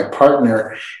that's where my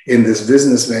partner in this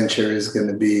business venture is going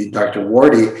to be Dr.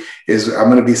 Wardy. I'm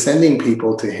going to be sending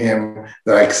people to him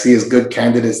that I see as good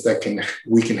candidates that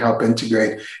we can help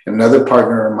integrate. Another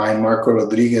partner of mine, Marco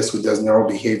Rodriguez, who does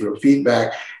neurobehavioral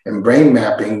feedback and brain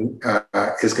mapping,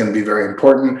 is going to be very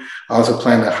important. I also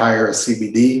plan to hire a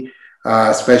CBD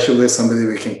specialist, somebody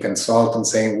we can consult and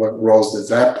saying what roles does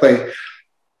that play.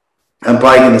 I'm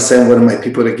probably going to send one of my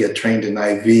people to get trained in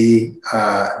IV,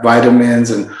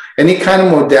 vitamins, and any kind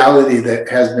of modality that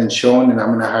has been shown. And I'm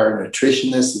going to hire a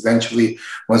nutritionist eventually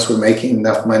once we're making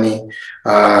enough money.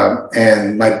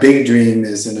 And my big dream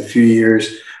is in a few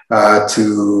years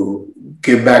to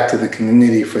give back to the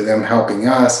community for them helping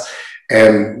us,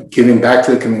 and giving back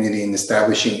to the community and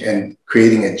establishing and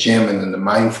creating a gym and then the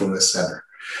mindfulness center.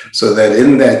 So that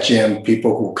in that gym,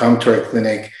 people who come to our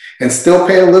clinic and still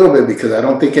pay a little bit, because I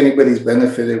don't think anybody's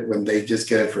benefited when they just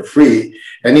get it for free,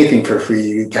 anything for free.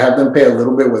 You have them pay a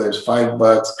little bit, whether it's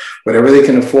 $5, whatever they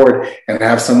can afford, and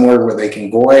have somewhere where they can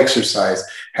go exercise,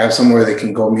 have somewhere they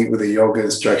can go meet with a yoga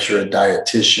instructor, a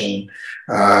dietitian,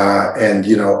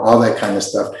 and all that kind of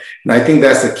stuff. And I think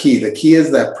that's the key. The key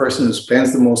is that person who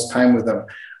spends the most time with them,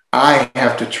 I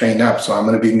have to train up. So I'm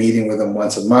going to be meeting with them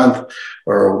once a month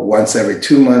or once every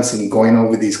 2 months and going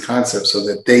over these concepts so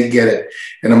that they get it.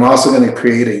 And I'm also going to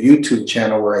create a YouTube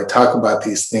channel where I talk about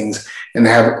these things and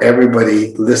have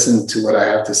everybody listen to what I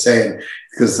have to say. And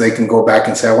because they can go back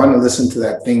and say, I want to listen to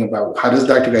that thing about how does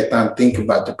Dr. Gaitan think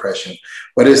about depression?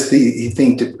 What does he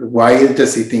think? Why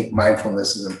does he think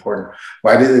mindfulness is important?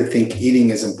 Why do they think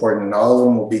eating is important? And all of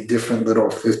them will be different little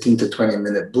 15 to 20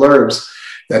 minute blurbs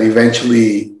that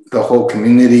eventually the whole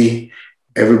community,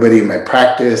 everybody in my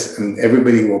practice, and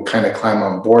everybody will kind of climb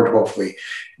on board, hopefully,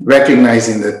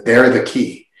 recognizing that they're the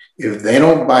key. If they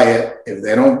don't buy it, if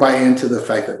they don't buy into the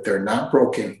fact that they're not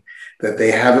broken, that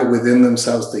they have it within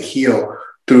themselves to heal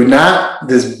through not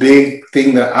this big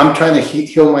thing that I'm trying to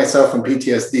heal myself from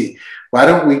PTSD. Why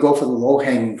don't we go for the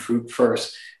low-hanging fruit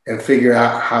first and figure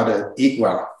out how to eat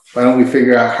well? Why don't we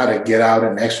figure out how to get out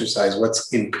and exercise?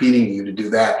 What's impeding you to do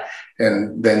that?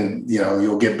 And then,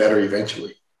 you'll get better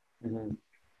eventually. Mm-hmm.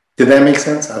 Did that make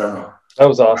sense? I don't know. That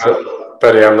was awesome.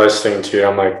 Buddy, I'm listening to you.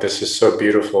 I'm like, this is so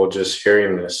beautiful just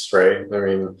hearing this, right? I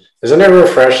mean, isn't it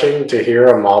refreshing to hear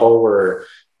a model where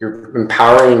you're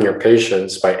empowering your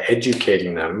patients by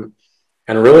educating them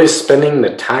and really spending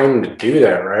the time to do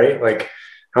that, right? Like,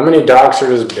 how many docs are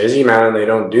just busy, man, and they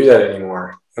don't do that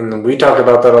anymore? And we talk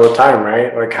about that all the time,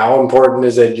 right? Like, how important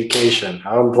is education?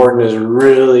 How important is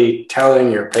really telling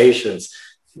your patients,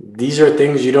 these are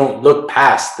things you don't look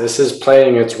past. This is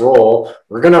playing its role.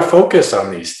 We're going to focus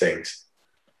on these things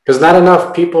because not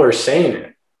enough people are saying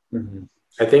it. Mm-hmm.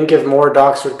 I think if more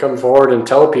docs would come forward and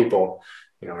tell people,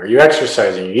 are you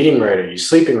exercising? Are you eating right? Are you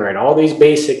sleeping right? All these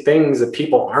basic things that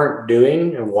people aren't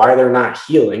doing and why they're not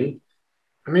healing.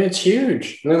 I mean, it's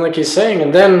huge. And then like he's saying,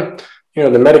 and then,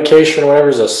 the medication or whatever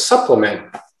is a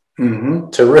supplement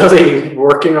to really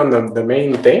working on the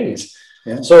main things.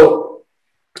 Yeah. So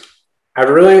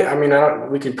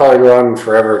we could probably go on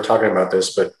forever talking about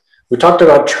this, but we talked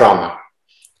about trauma.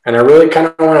 And I really kind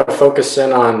of want to focus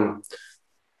in on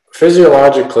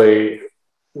physiologically,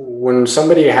 when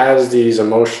somebody has these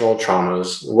emotional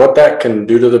traumas, what that can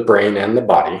do to the brain and the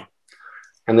body,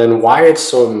 and then why it's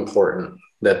so important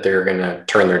that they're going to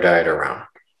turn their diet around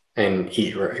and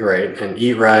eat right and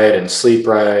eat right and sleep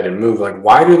right and move. Like,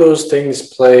 why do those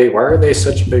things play? Why are they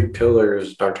such big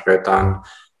pillars, Dr. Gaitan?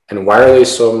 And why are they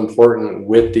so important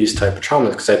with these type of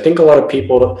traumas? Because I think a lot of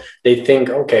people, they think,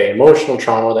 okay, emotional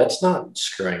trauma, that's not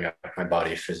screwing up my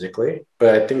body physically.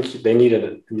 But I think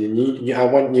I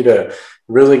want you to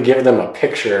really give them a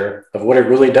picture of what it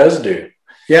really does do.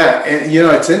 Yeah, and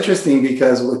it's interesting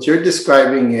because what you're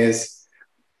describing is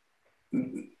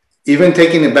even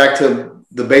taking it back to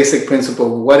the basic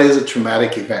principle, what is a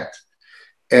traumatic event?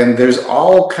 And there's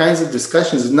all kinds of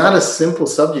discussions. It's not a simple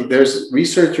subject. There's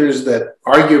researchers that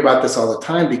argue about this all the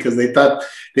time because they thought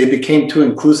they became too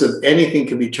inclusive. Anything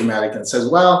could be traumatic, and says,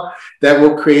 well, that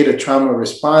will create a trauma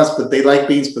response, but they like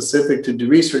being specific to do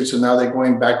research. So now they're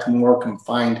going back to more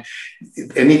confined.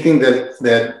 Anything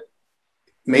that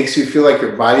makes you feel like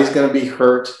your body's going to be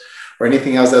hurt or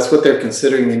anything else, that's what they're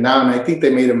considering it now. And I think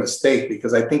they made a mistake,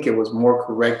 because I think it was more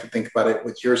correct to think about it,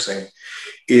 what you're saying,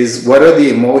 is what are the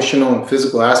emotional and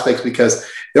physical aspects? Because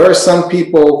there are some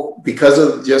people, because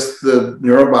of just the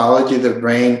neurobiology of the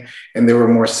brain, and they were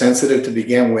more sensitive to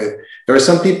begin with, there are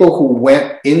some people who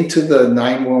went into the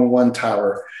 911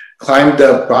 tower, climbed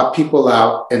up, brought people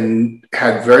out, and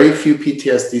had very few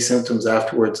PTSD symptoms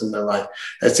afterwards in their life.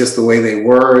 That's just the way they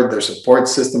were, their support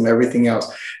system, everything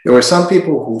else. There were some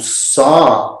people who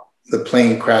saw the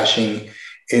plane crashing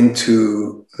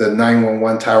into the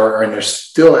 911 tower, and they're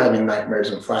still having nightmares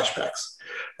and flashbacks,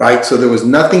 right? So there was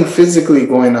nothing physically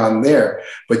going on there,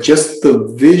 but just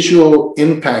the visual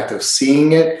impact of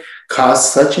seeing it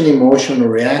caused such an emotional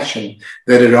reaction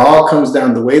that it all comes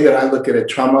down, the way that I look at it,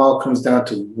 trauma all comes down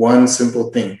to one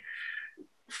simple thing: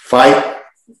 fight,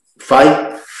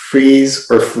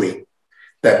 freeze, or flee.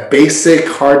 That basic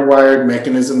hardwired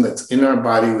mechanism that's in our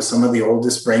body with some of the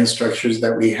oldest brain structures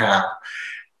that we have.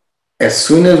 As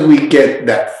soon as we get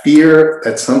that fear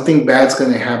that something bad's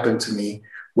going to happen to me,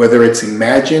 whether it's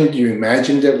imagined, you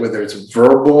imagined it, whether it's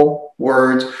verbal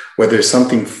words, whether it's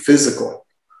something physical,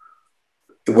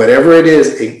 whatever it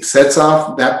is, it sets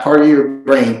off that part of your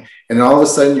brain, and all of a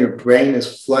sudden your brain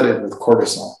is flooded with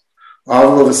cortisol.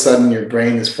 All of a sudden your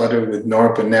brain is flooded with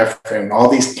norepinephrine, all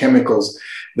these chemicals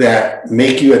that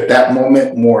make you at that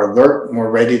moment more alert, more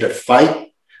ready to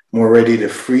fight, more ready to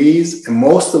freeze. And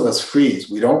most of us freeze.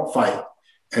 We don't fight.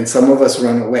 And some of us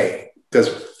run away, because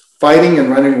fighting and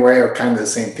running away are kind of the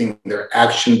same thing. They're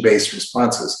action-based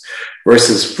responses,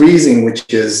 versus freezing,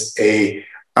 which is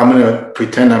I'm going to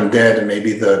pretend I'm dead and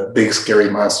maybe the big scary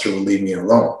monster will leave me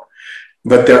alone.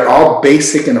 But they're all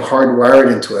basic and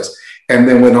hardwired into us. And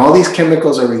then when all these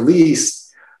chemicals are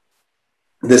released,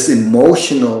 this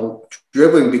emotional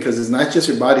driven, because it's not just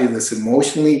your body, this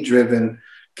emotionally driven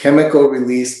chemical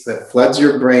release that floods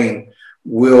your brain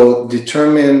will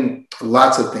determine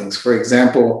lots of things. For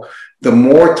example, the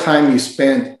more time you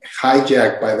spend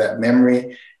hijacked by that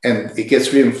memory, and it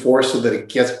gets reinforced so that it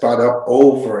gets brought up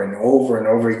over and over and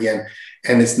over again,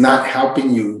 and it's not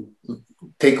helping you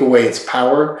take away its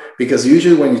power, because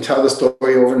usually when you tell the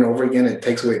story over and over again, it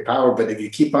takes away power. But if you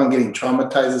keep on getting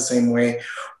traumatized the same way,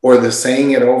 or the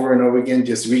saying it over and over again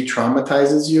just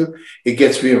re-traumatizes you, it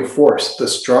gets reinforced. The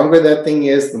stronger that thing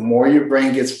is, the more your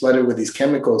brain gets flooded with these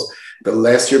chemicals, the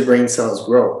less your brain cells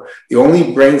grow. The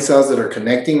only brain cells that are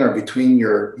connecting are between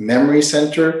your memory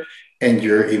center and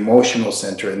your emotional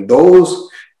center. And those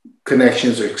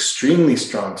connections are extremely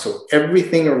strong. So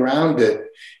everything around it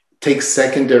takes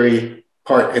secondary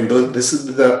part. And this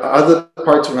is the other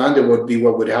parts around it would be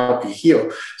what would help you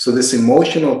heal. So this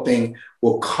emotional thing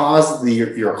will cause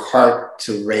your heart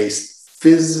to race.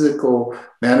 Physical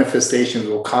manifestations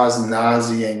will cause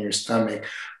nausea in your stomach,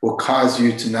 will cause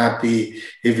you to not be,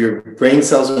 if your brain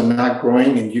cells are not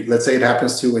growing, and let's say it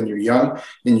happens to when you're young,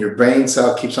 and your brain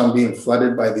cell keeps on being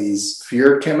flooded by these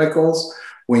fear chemicals.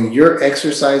 When you're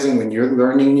exercising, when you're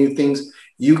learning new things,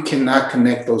 you cannot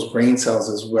connect those brain cells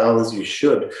as well as you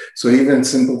should. So even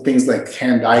simple things like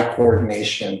hand-eye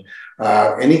coordination,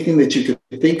 anything that you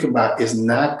could think about is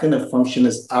not going to function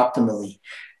as optimally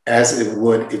as it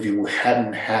would if you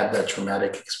hadn't had that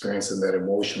traumatic experience and that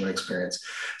emotional experience.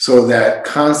 So that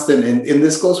constant, and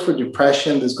this goes for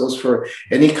depression, this goes for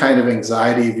any kind of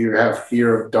anxiety, if you have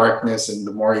fear of darkness, and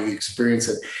the more you experience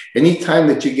it, anytime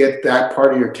that you get that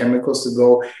part of your chemicals to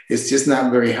go, it's just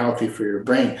not very healthy for your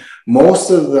brain.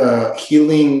 Most of the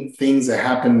healing things that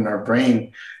happen in our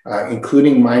brain,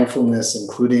 including mindfulness,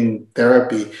 including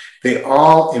therapy, they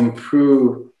all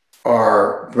improve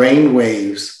our brain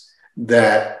waves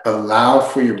that allow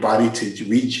for your body to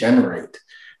regenerate.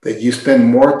 that you spend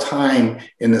more time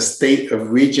in a state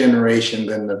of regeneration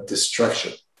than of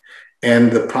destruction.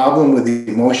 And the problem with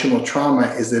the emotional trauma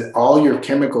is that all your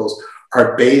chemicals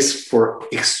are based for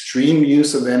extreme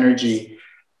use of energy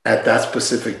at that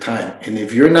specific time. And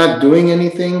if you're not doing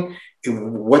anything,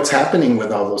 what's happening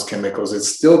with all those chemicals? It's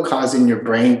still causing your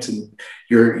brain to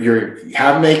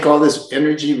make all this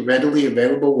energy readily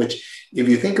available, which, if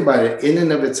you think about it, in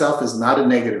and of itself is not a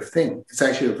negative thing. It's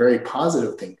actually a very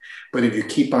positive thing. But if you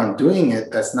keep on doing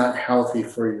it, that's not healthy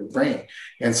for your brain.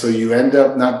 And so you end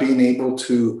up not being able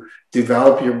to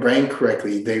develop your brain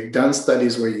correctly. They've done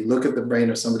studies where you look at the brain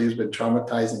of somebody who's been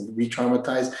traumatized and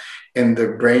re-traumatized, and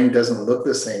their brain doesn't look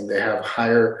the same. They have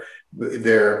higher,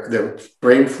 their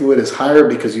brain fluid is higher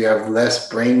because you have less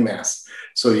brain mass.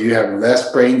 So you have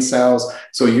less brain cells.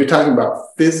 So you're talking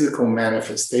about physical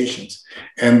manifestations.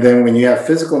 And then when you have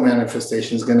physical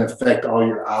manifestations, it's going to affect all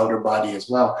your outer body as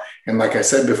well. And like I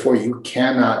said before, you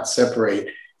cannot separate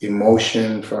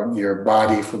emotion from your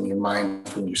body, from your mind,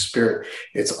 from your spirit.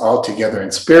 It's all together.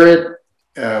 And spirit,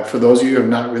 for those of you who are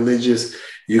not religious,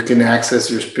 you can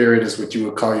access your spirit as what you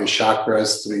would call your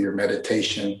chakras through your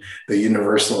meditation, the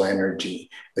universal energy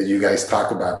that you guys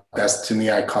talk about. That's, to me,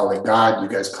 I call it God. You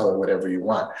guys call it whatever you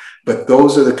want. But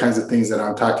those are the kinds of things that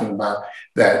I'm talking about,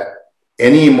 that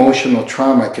any emotional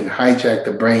trauma can hijack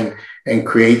the brain and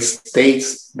create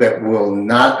states that will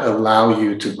not allow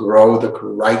you to grow the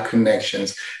right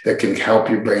connections that can help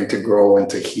your brain to grow and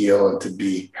to heal and to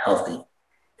be healthy.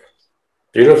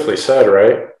 Beautifully said,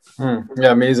 right?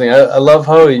 Yeah, amazing. I love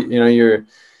how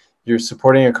you're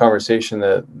supporting a conversation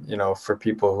that, for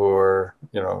people who are,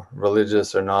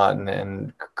 religious or not,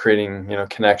 and creating,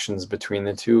 connections between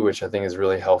the two, which I think is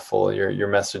really helpful. Your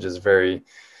message is very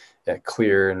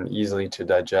clear and easily to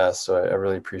digest. So I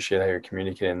really appreciate how you're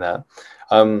communicating that.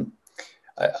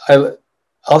 I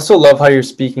also love how you're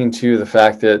speaking to the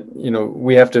fact that,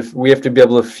 we have to be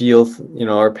able to feel,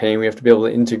 our pain. We have to be able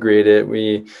to integrate it.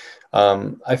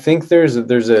 I think there's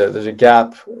a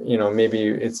gap, maybe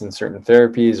it's in certain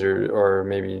therapies, or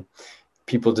maybe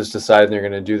people just decide they're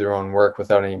going to do their own work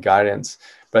without any guidance.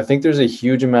 But I think there's a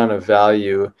huge amount of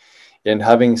value in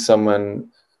having someone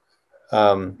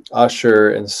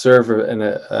usher and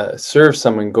serve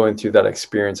someone going through that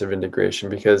experience of integration,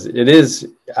 because it is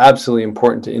absolutely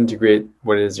important to integrate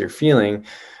what it is you're feeling.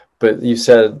 But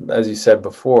as you said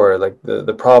before, like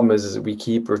the problem is that we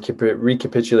keep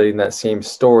recapitulating that same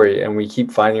story, and we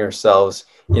keep finding ourselves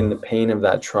in the pain of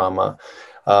that trauma.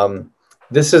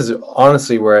 This is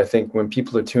honestly where I think when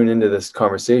people are tuned into this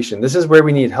conversation, this is where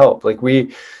we need help. Like we're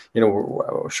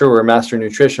master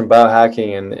nutrition,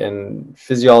 biohacking, and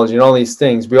physiology, and all these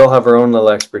things. We all have our own little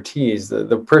expertise.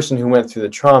 The person who went through the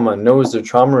trauma knows their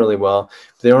trauma really well,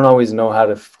 but they don't always know how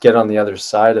to get on the other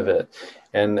side of it.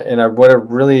 And what I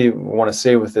really want to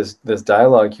say with this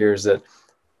dialogue here is that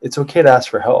it's okay to ask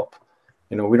for help.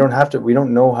 We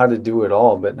don't know how to do it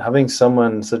all, but having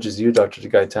someone such as you, Dr.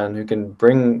 Gaitan, who can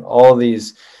bring all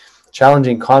these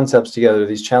challenging concepts together,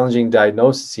 these challenging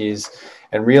diagnoses,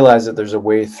 and realize that there's a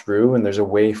way through and there's a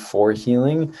way for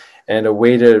healing and a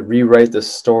way to rewrite the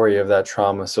story of that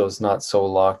trauma so it's not so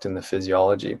locked in the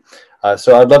physiology.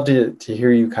 So I'd love to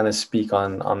hear you kind of speak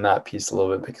on that piece a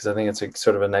little bit, because I think it's a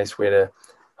sort of a nice way to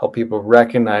help people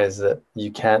recognize that you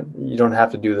don't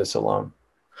have to do this alone.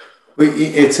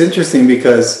 It's interesting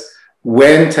because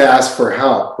when to ask for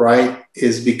help, right,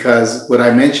 is because what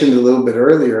I mentioned a little bit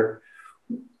earlier,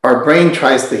 our brain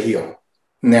tries to heal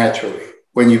naturally.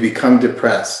 When you become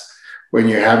depressed, when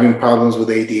you're having problems with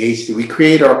ADHD, we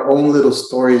create our own little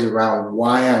stories around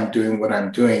why I'm doing what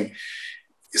I'm doing.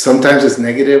 Sometimes it's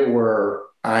negative, where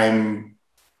I'm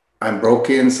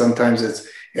broken. Sometimes it's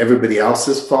everybody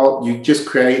else's fault. You just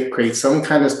create some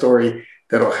kind of story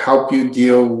that'll help you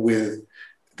deal with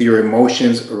your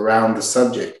emotions around the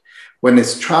subject. When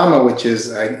it's trauma, which is,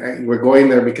 we're going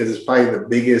there because it's probably the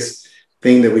biggest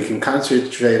thing that we can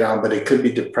concentrate on, but it could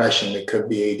be depression, it could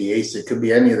be ADHD, it could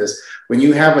be any of this. When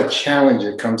you have a challenge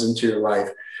that comes into your life,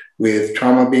 with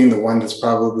trauma being the one that's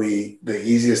probably the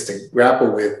easiest to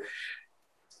grapple with,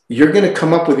 you're going to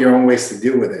come up with your own ways to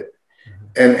deal with it.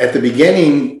 And at the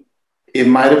beginning, it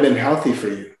might have been healthy for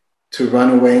you to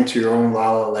run away into your own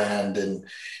la la land and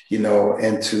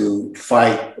to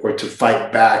fight or to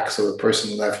fight back so the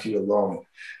person left you alone.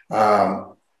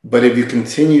 But if you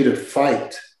continue to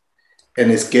fight, and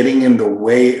it's getting in the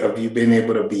way of you being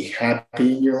able to be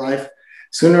happy in your life,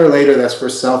 sooner or later, that's where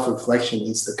self-reflection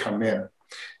needs to come in.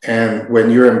 And when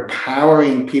you're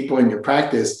empowering people in your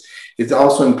practice, it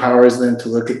also empowers them to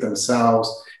look at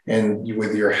themselves and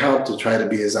with your help to try to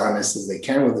be as honest as they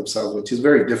can with themselves, which is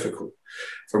very difficult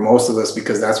for most of us,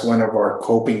 because that's one of our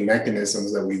coping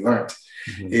mechanisms that we learned,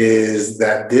 is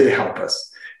that did help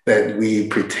us, that we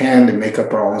pretend and make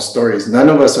up our own stories. None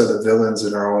of us are the villains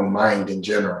in our own mind in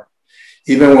general.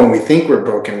 Even when we think we're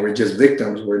broken, we're just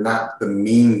victims. We're not the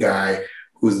mean guy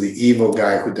who's the evil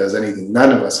guy who does anything.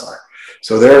 None of us are.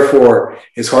 So therefore,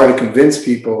 it's hard to convince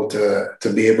people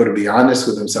to be able to be honest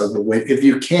with themselves. But if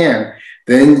you can,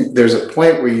 then there's a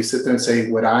point where you sit there and say,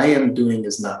 what I am doing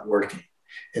is not working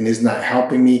and is not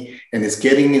helping me and is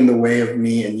getting in the way of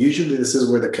me. And usually this is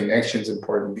where the connection is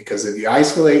important, because if you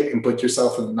isolate and put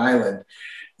yourself on an island,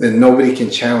 then nobody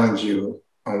can challenge you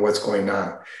on what's going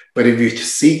on. But if you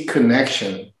seek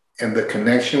connection and the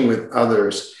connection with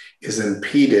others is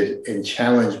impeded and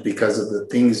challenged because of the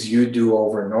things you do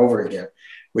over and over again,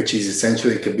 which is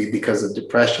essentially, it could be because of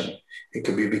depression. It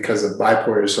could be because of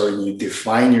bipolar disorder. You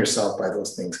define yourself by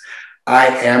those things. I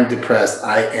am depressed.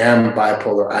 I am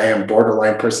bipolar. I am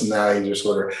borderline personality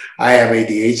disorder. I have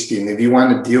ADHD. And if you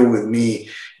want to deal with me,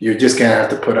 you're just going to have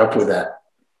to put up with that.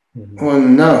 Well,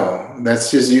 no,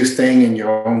 that's just you staying in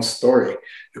your own story.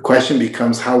 The question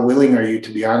becomes, how willing are you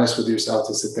to be honest with yourself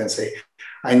to sit there and say,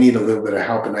 I need a little bit of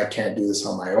help and I can't do this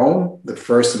on my own, the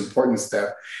first important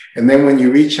step. And then when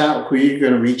you reach out, who are you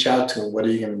going to reach out to? What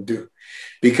are you going to do?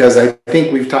 Because I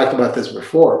think we've talked about this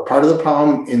before. Part of the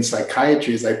problem in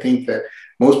psychiatry is I think that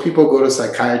most people go to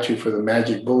psychiatry for the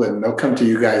magic bullet, and they'll come to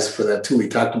you guys for that too. We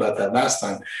talked about that last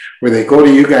time, where they go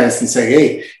to you guys and say,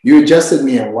 hey, you adjusted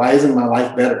me and why isn't my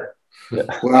life better? Yeah.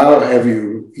 Well, have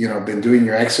you been doing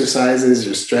your exercises,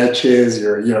 your stretches,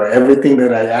 your, everything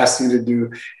that I asked you to do?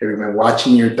 Have you been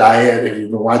watching your diet? Have you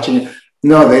been watching it?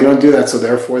 No, they don't do that. So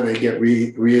therefore they get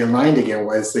realigned again.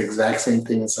 Well, it's the exact same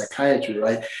thing in psychiatry,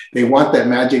 right? They want that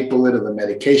magic bullet of the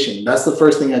medication. That's the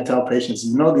first thing I tell patients.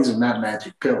 These are not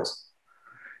magic pills.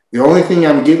 The only thing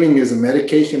I'm giving you is a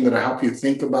medication that'll help you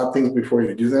think about things before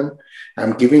you do them.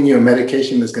 I'm giving you a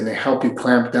medication that's going to help you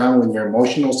clamp down when your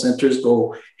emotional centers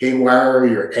go haywire,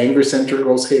 your anger center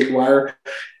goes haywire.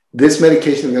 This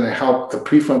medication is going to help the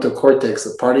prefrontal cortex,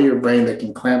 the part of your brain that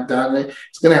can clamp down on it.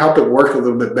 It's going to help it work a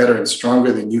little bit better and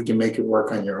stronger than you can make it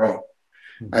work on your own.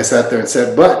 I sat there and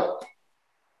said, but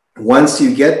once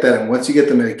you get that and once you get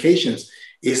the medications,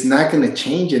 it's not going to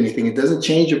change anything. It doesn't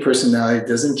change your personality. It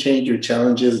doesn't change your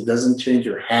challenges. It doesn't change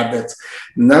your habits.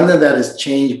 None of that is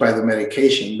changed by the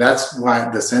medication. That's why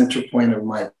the center point of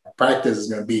my practice is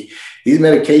going to be, these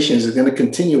medications are going to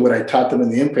continue what I taught them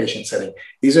in the inpatient setting.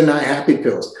 These are not happy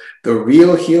pills. The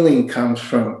real healing comes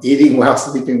from eating well,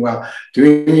 sleeping well,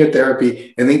 doing your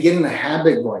therapy, and then getting the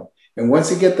habit going. And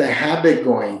once you get the habit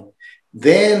going,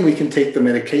 then we can take the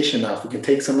medication off. We can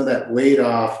take some of that weight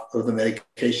off of the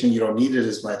medication. You don't need it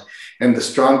as much. And the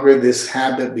stronger this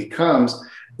habit becomes,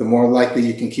 the more likely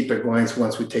you can keep it going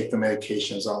once we take the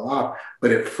medications all off.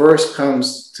 But it first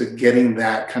comes to getting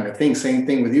that kind of thing. Same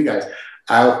thing with you guys.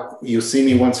 You'll see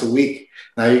me once a week.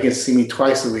 Now you can see me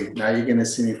twice a week. Now you're going to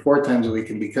see me 4 times a week.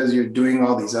 And because you're doing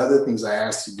all these other things I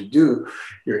asked you to do,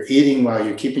 you're eating well,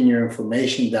 you're keeping your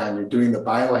inflammation down, you're doing the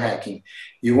biohacking,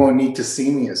 you won't need to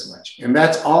see me as much. And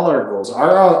that's all our goals.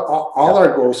 All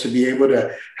our goals should be able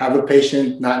to have a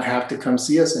patient not have to come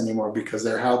see us anymore because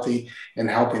they're healthy and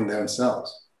helping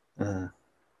themselves.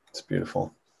 It's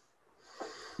beautiful.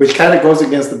 Which kind of goes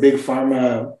against the big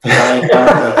pharma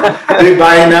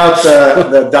buying out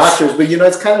the doctors. But,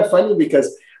 it's kind of funny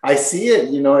because I see it,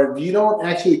 if you don't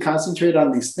actually concentrate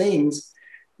on these things,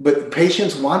 but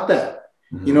patients want that.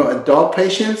 Adult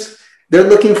patients, they're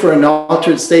looking for an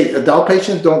altered state. Adult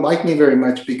patients don't like me very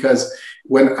much because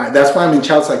that's why I'm in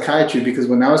child psychiatry, because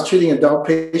when I was treating adult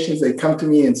patients, they come to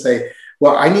me and say,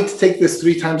 well, I need to take this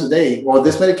 3 times a day. Well,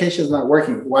 this medication is not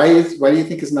working. Why do you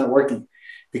think it's not working?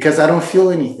 Because I don't feel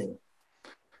anything.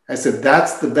 I said,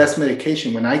 that's the best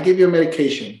medication. When I give you a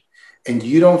medication and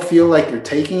you don't feel like you're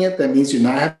taking it, that means you're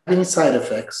not having side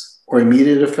effects or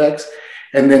immediate effects.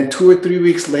 And then 2 or 3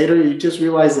 weeks later, you just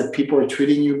realize that people are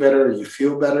treating you better, or you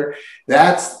feel better.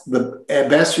 That's the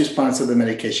best response to the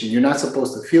medication. You're not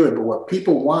supposed to feel it, but what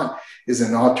people want is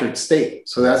an altered state.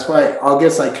 So that's why I'll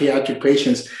get psychiatric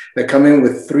patients that come in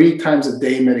with 3 times a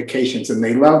day medications, and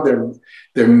they love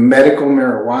their medical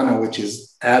marijuana, which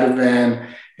is Ativan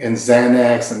and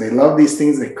Xanax, and they love these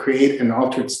things that create an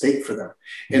altered state for them.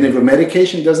 And if a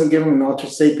medication doesn't give them an altered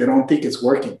state, they don't think it's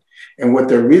working. And what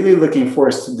they're really looking for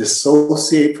is to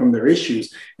dissociate from their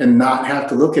issues and not have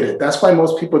to look at it. That's why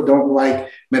most people don't like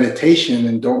meditation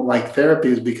and don't like therapy,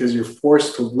 is because you're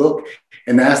forced to look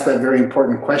and ask that very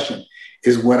important question.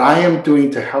 Is what I am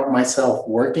doing to help myself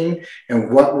working?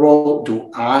 And what role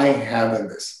do I have in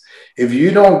this? If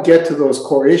you don't get to those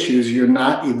core issues, you're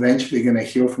not eventually going to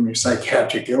heal from your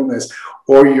psychiatric illness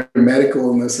or your medical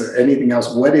illness or anything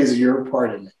else, what is your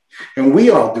part in it? And we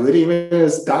all do it. Even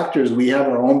as doctors, we have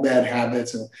our own bad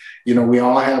habits, and we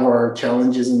all have our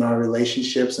challenges in our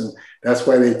relationships, and that's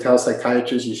why they tell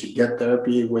psychiatrists you should get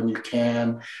therapy when you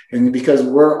can, and because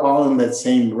we're all in that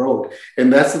same road.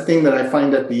 And that's the thing that I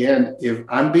find at the end. If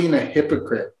I'm being a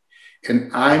hypocrite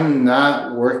and I'm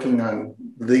not working on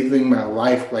living my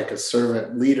life like a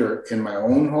servant leader in my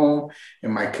own home,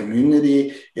 in my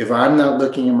community, if I'm not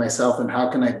looking at myself and how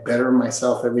can I better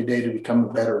myself every day to become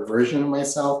a better version of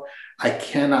myself, I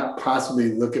cannot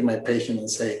possibly look at my patient and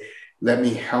say, let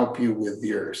me help you with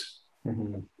yours,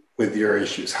 with your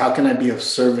issues. How can I be of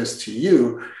service to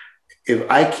you if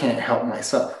I can't help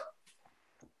myself?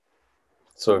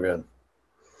 So good.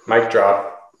 Mic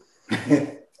drop.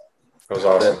 That was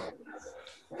awesome.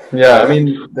 Yeah, I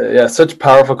mean, such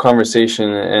powerful conversation.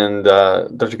 And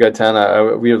Dr.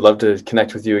 Gaetano, we would love to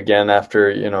connect with you again after,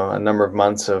 a number of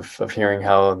months of hearing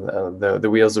how the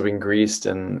wheels have been greased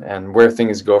and where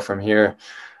things go from here.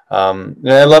 And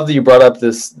I love that you brought up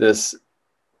this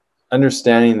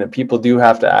understanding that people do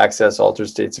have to access altered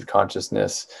states of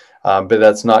consciousness, but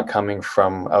that's not coming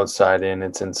from outside in,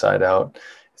 it's inside out.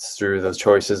 It's through those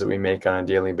choices that we make on a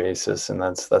daily basis. And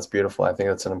that's beautiful. I think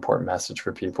that's an important message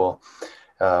for people.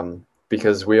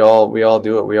 Because we all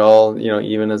do it. We all,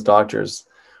 even as doctors,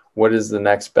 what is the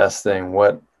next best thing?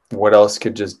 What else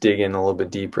could just dig in a little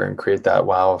bit deeper and create that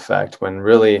wow effect, when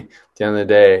really at the end of the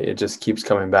day, it just keeps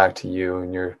coming back to you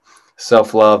and your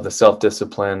self-love, the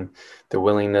self-discipline, the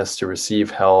willingness to receive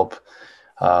help,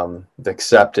 the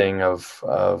accepting of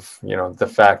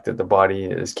the fact that the body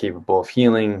is capable of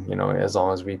healing, as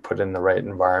long as we put in the right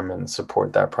environment and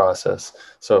support that process.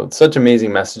 So it's such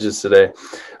amazing messages today.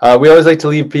 We always like to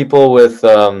leave people with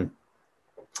some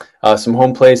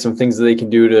home play, some things that they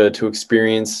can do to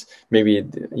experience maybe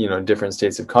different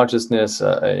states of consciousness,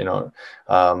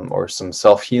 or some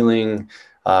self-healing.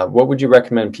 What would you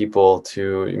recommend people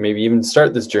to maybe even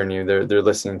start this journey? They're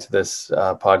listening to this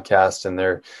podcast and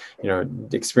they're,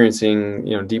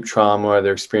 experiencing, deep trauma.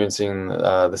 They're experiencing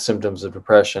the symptoms of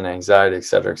depression, anxiety, et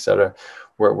cetera, et cetera.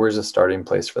 Where's a starting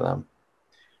place for them?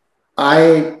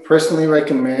 I personally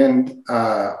recommend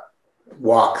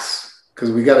walks,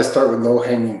 because we got to start with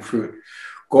low-hanging fruit.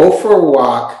 Go for a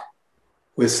walk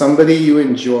with somebody you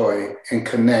enjoy and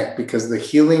connect, because the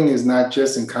healing is not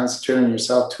just in concentrating on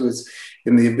yourself too, it's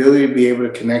in the ability to be able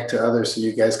to connect to others so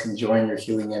you guys can join your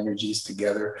healing energies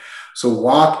together. So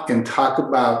walk and talk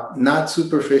about not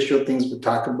superficial things, but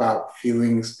talk about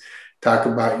feelings, talk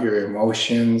about your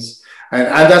emotions. And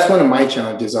that's one of my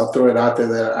challenges. I'll throw it out there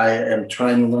that I am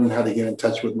trying to learn how to get in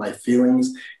touch with my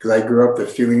feelings, because I grew up that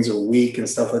feelings are weak and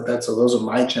stuff like that. So those are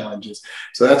my challenges.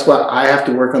 So that's why I have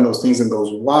to work on those things, and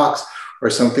those walks or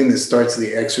something that starts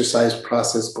the exercise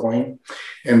process going.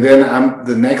 And then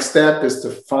the next step is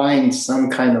to find some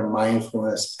kind of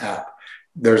mindfulness app.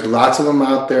 There's lots of them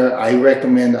out there. I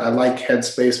like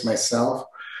Headspace myself,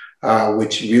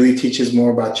 which really teaches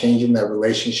more about changing that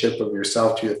relationship of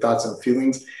yourself to your thoughts and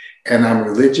feelings. And I'm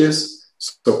religious,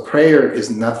 so prayer is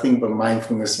nothing but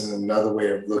mindfulness and another way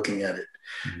of looking at it,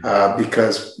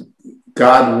 because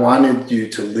God wanted you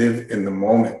to live in the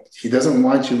moment. He doesn't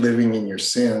want you living in your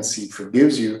sins. He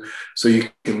forgives you so you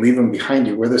can leave them behind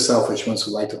you. We're the selfish ones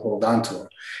who like to hold on to them.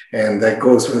 And that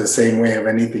goes for the same way of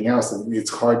anything else.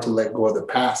 It's hard to let go of the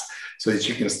past so that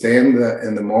you can stay in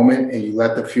the moment and you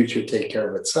let the future take care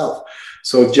of itself.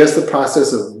 So just the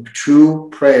process of true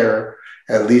prayer,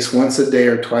 at least once a day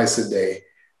or twice a day,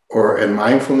 or a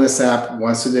mindfulness app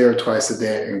once a day or twice a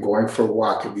day, and going for a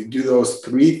walk. If you do those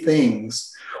three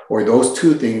things, or those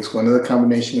two things, one of the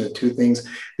combination of the two things,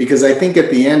 because I think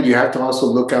at the end, you have to also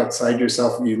look outside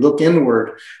yourself. You look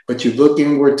inward, but you look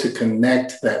inward to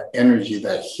connect that energy,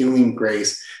 that healing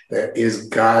grace that is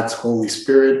God's Holy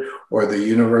Spirit, or the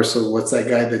universal, what's that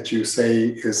guy that you say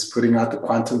is putting out the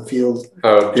quantum field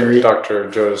theory? Dr.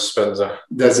 Joe Dispenza.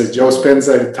 That's it. Joe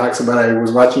Dispenza talks about, I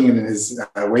was watching it in his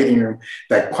waiting room,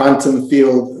 that quantum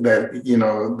field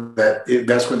that,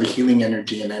 that's where the healing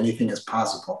energy and anything is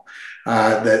possible.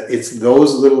 That it's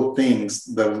those little things,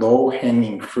 the low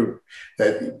hanging fruit,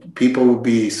 that people will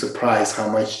be surprised how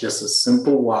much just a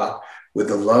simple walk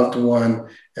with a loved one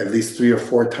at least 3 or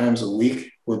 4 times a week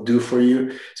will do for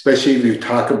you, especially if you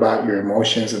talk about your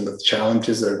emotions and the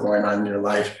challenges that are going on in your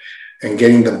life, and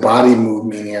getting the body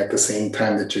moving at the same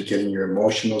time that you're getting your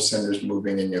emotional centers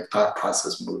moving and your thought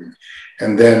process moving.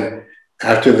 And then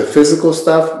after the physical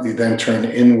stuff, you then turn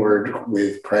inward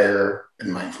with prayer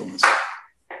and mindfulness.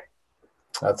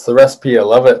 That's the recipe. I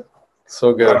love it.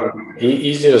 So good.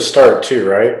 Easy to start too,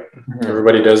 right? Mm-hmm.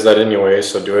 Everybody does that anyway,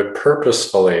 so do it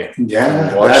purposefully.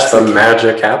 Yeah. Watch the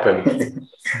magic happen.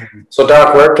 So,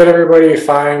 Doc, where can everybody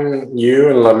find you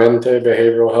and MENTE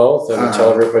Behavioral Health, and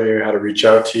tell everybody how to reach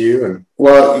out to you? And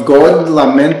well, go to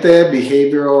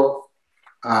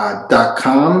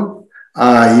lamentebehavioral.com.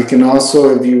 You can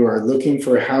also, if you are looking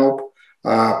for help,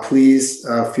 please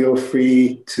feel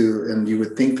free to, and you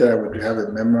would think that I would have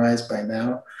it memorized by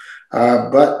now,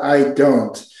 but I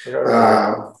don't.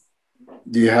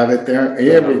 Do you have it there?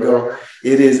 Here we go.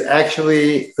 It is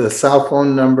actually, the cell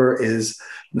phone number is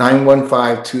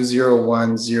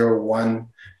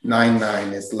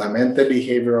 915-201-0199. It's MENTE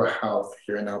Behavioral Health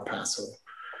here in El Paso.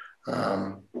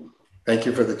 Thank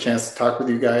you for the chance to talk with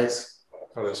you guys.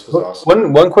 Oh, this was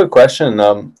awesome. One quick question.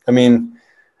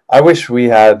 I wish we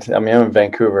had, I'm in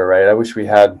Vancouver, right? I wish we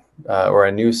had, or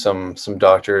I knew some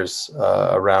doctors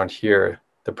around here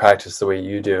that practice the way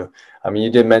you do. You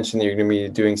did mention that you're going to be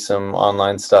doing some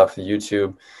online stuff,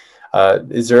 YouTube.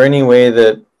 Is there any way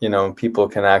that, people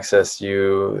can access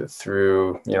you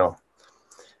through,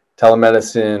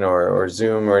 telemedicine or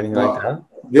Zoom or anything like that?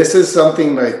 This is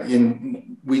something that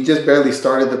we just barely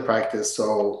started the practice.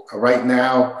 So right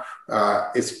now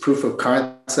it's proof of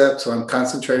concept. So I'm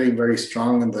concentrating very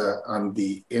strong on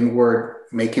the inward,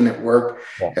 making it work.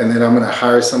 Yeah. And then I'm going to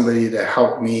hire somebody to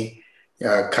help me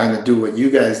kind of do what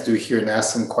you guys do here and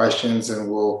ask some questions. And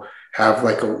we'll have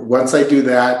once I do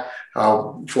that,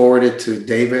 I'll forward it to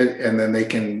David, and then they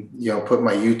can, put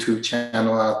my YouTube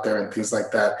channel out there and things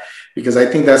like that. Because I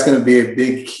think that's going to be a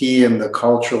big key in the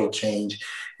cultural change,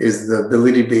 is the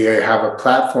ability to have a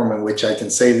platform in which I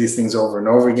can say these things over and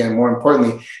over again. More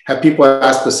importantly, have people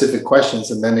ask specific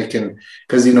questions, and then it can,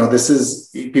 because,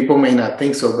 people may not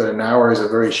think so, but an hour is a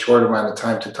very short amount of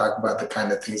time to talk about the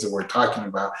kind of things that we're talking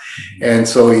about. Mm-hmm. And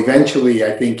so eventually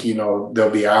I think,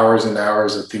 there'll be hours and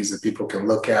hours of things that people can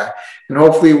look at, and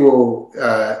hopefully we'll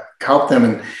help them.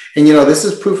 And this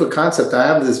is proof of concept. I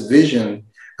have this vision.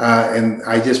 And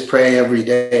I just pray every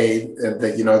day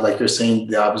that, like you're saying,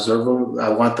 the observable, I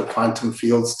want the quantum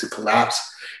fields to collapse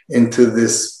into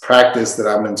this practice that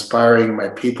I'm inspiring my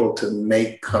people to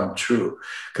make come true.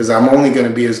 Because I'm only going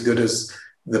to be as good as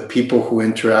the people who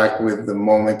interact with the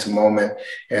moment to moment,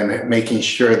 and making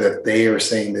sure that they are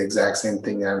saying the exact same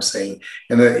thing that I'm saying.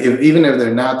 And that even if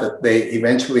they're not, that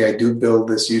eventually I do build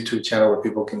this YouTube channel where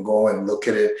people can go and look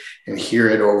at it and hear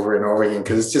it over and over again,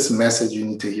 because it's just a message you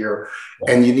need to hear,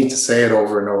 and you need to say it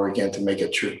over and over again to make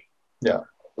it true. Yeah,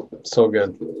 so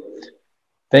good.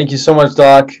 Thank you so much,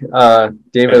 Doc.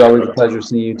 David, always a pleasure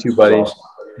seeing you too, buddy.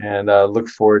 And look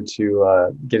forward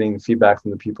to getting feedback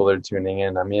from the people that are tuning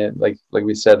in. Like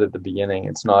we said at the beginning,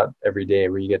 it's not every day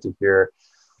where you get to hear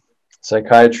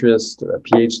psychiatrists, a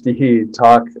PhD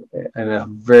talk in a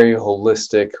very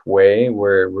holistic way,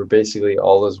 where we're basically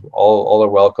all are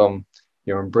welcome.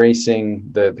 You're embracing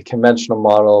the conventional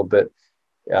model, but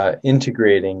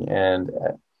integrating and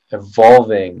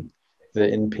evolving the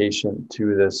inpatient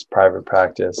to this private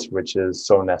practice, which is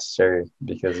so necessary,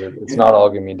 because it's not all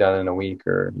going to be done in a week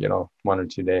or 1 or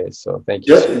 2 days. So thank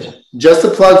you. Just a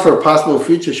plug for a possible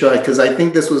future show, because I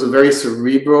think this was a very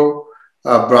cerebral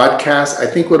broadcast. I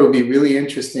think what will be really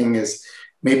interesting is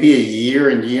maybe a year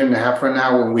and a half from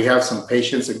now, when we have some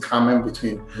patients in common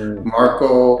between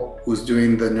Marco, who's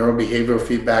doing the neurobehavioral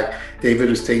feedback, David,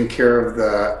 who's taking care of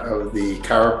the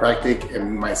chiropractic,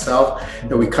 and myself,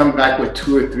 that we come back with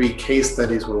 2 or 3 case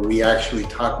studies where we actually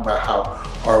talk about how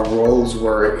our roles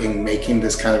were in making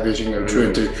this kind of vision come true,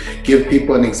 and to give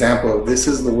people an example of this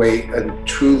is the way a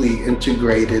truly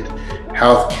integrated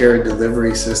healthcare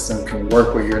delivery system can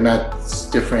work, where you're not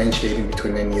differentiating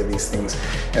between any of these things,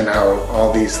 and how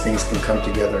all these things can come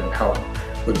together and help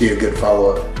would be a good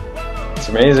follow-up. It's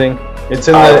amazing. It's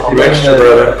in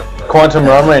the quantum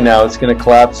realm right now. It's going to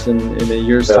collapse in a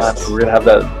year's time. We're going to have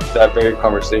that very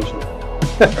conversation.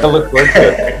 I look forward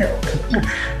to it.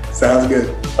 Sounds good.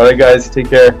 All right, guys, take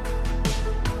care.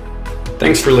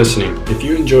 Thanks for listening. If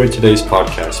you enjoyed today's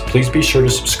podcast, please be sure to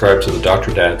subscribe to the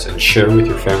Dr. Dads and share with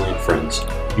your family and friends.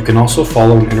 You can also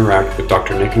follow and interact with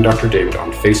Dr. Nick and Dr. David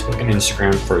on Facebook and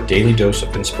Instagram for a daily dose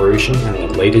of inspiration and the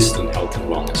latest in health and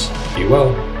wellness. Be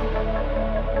well.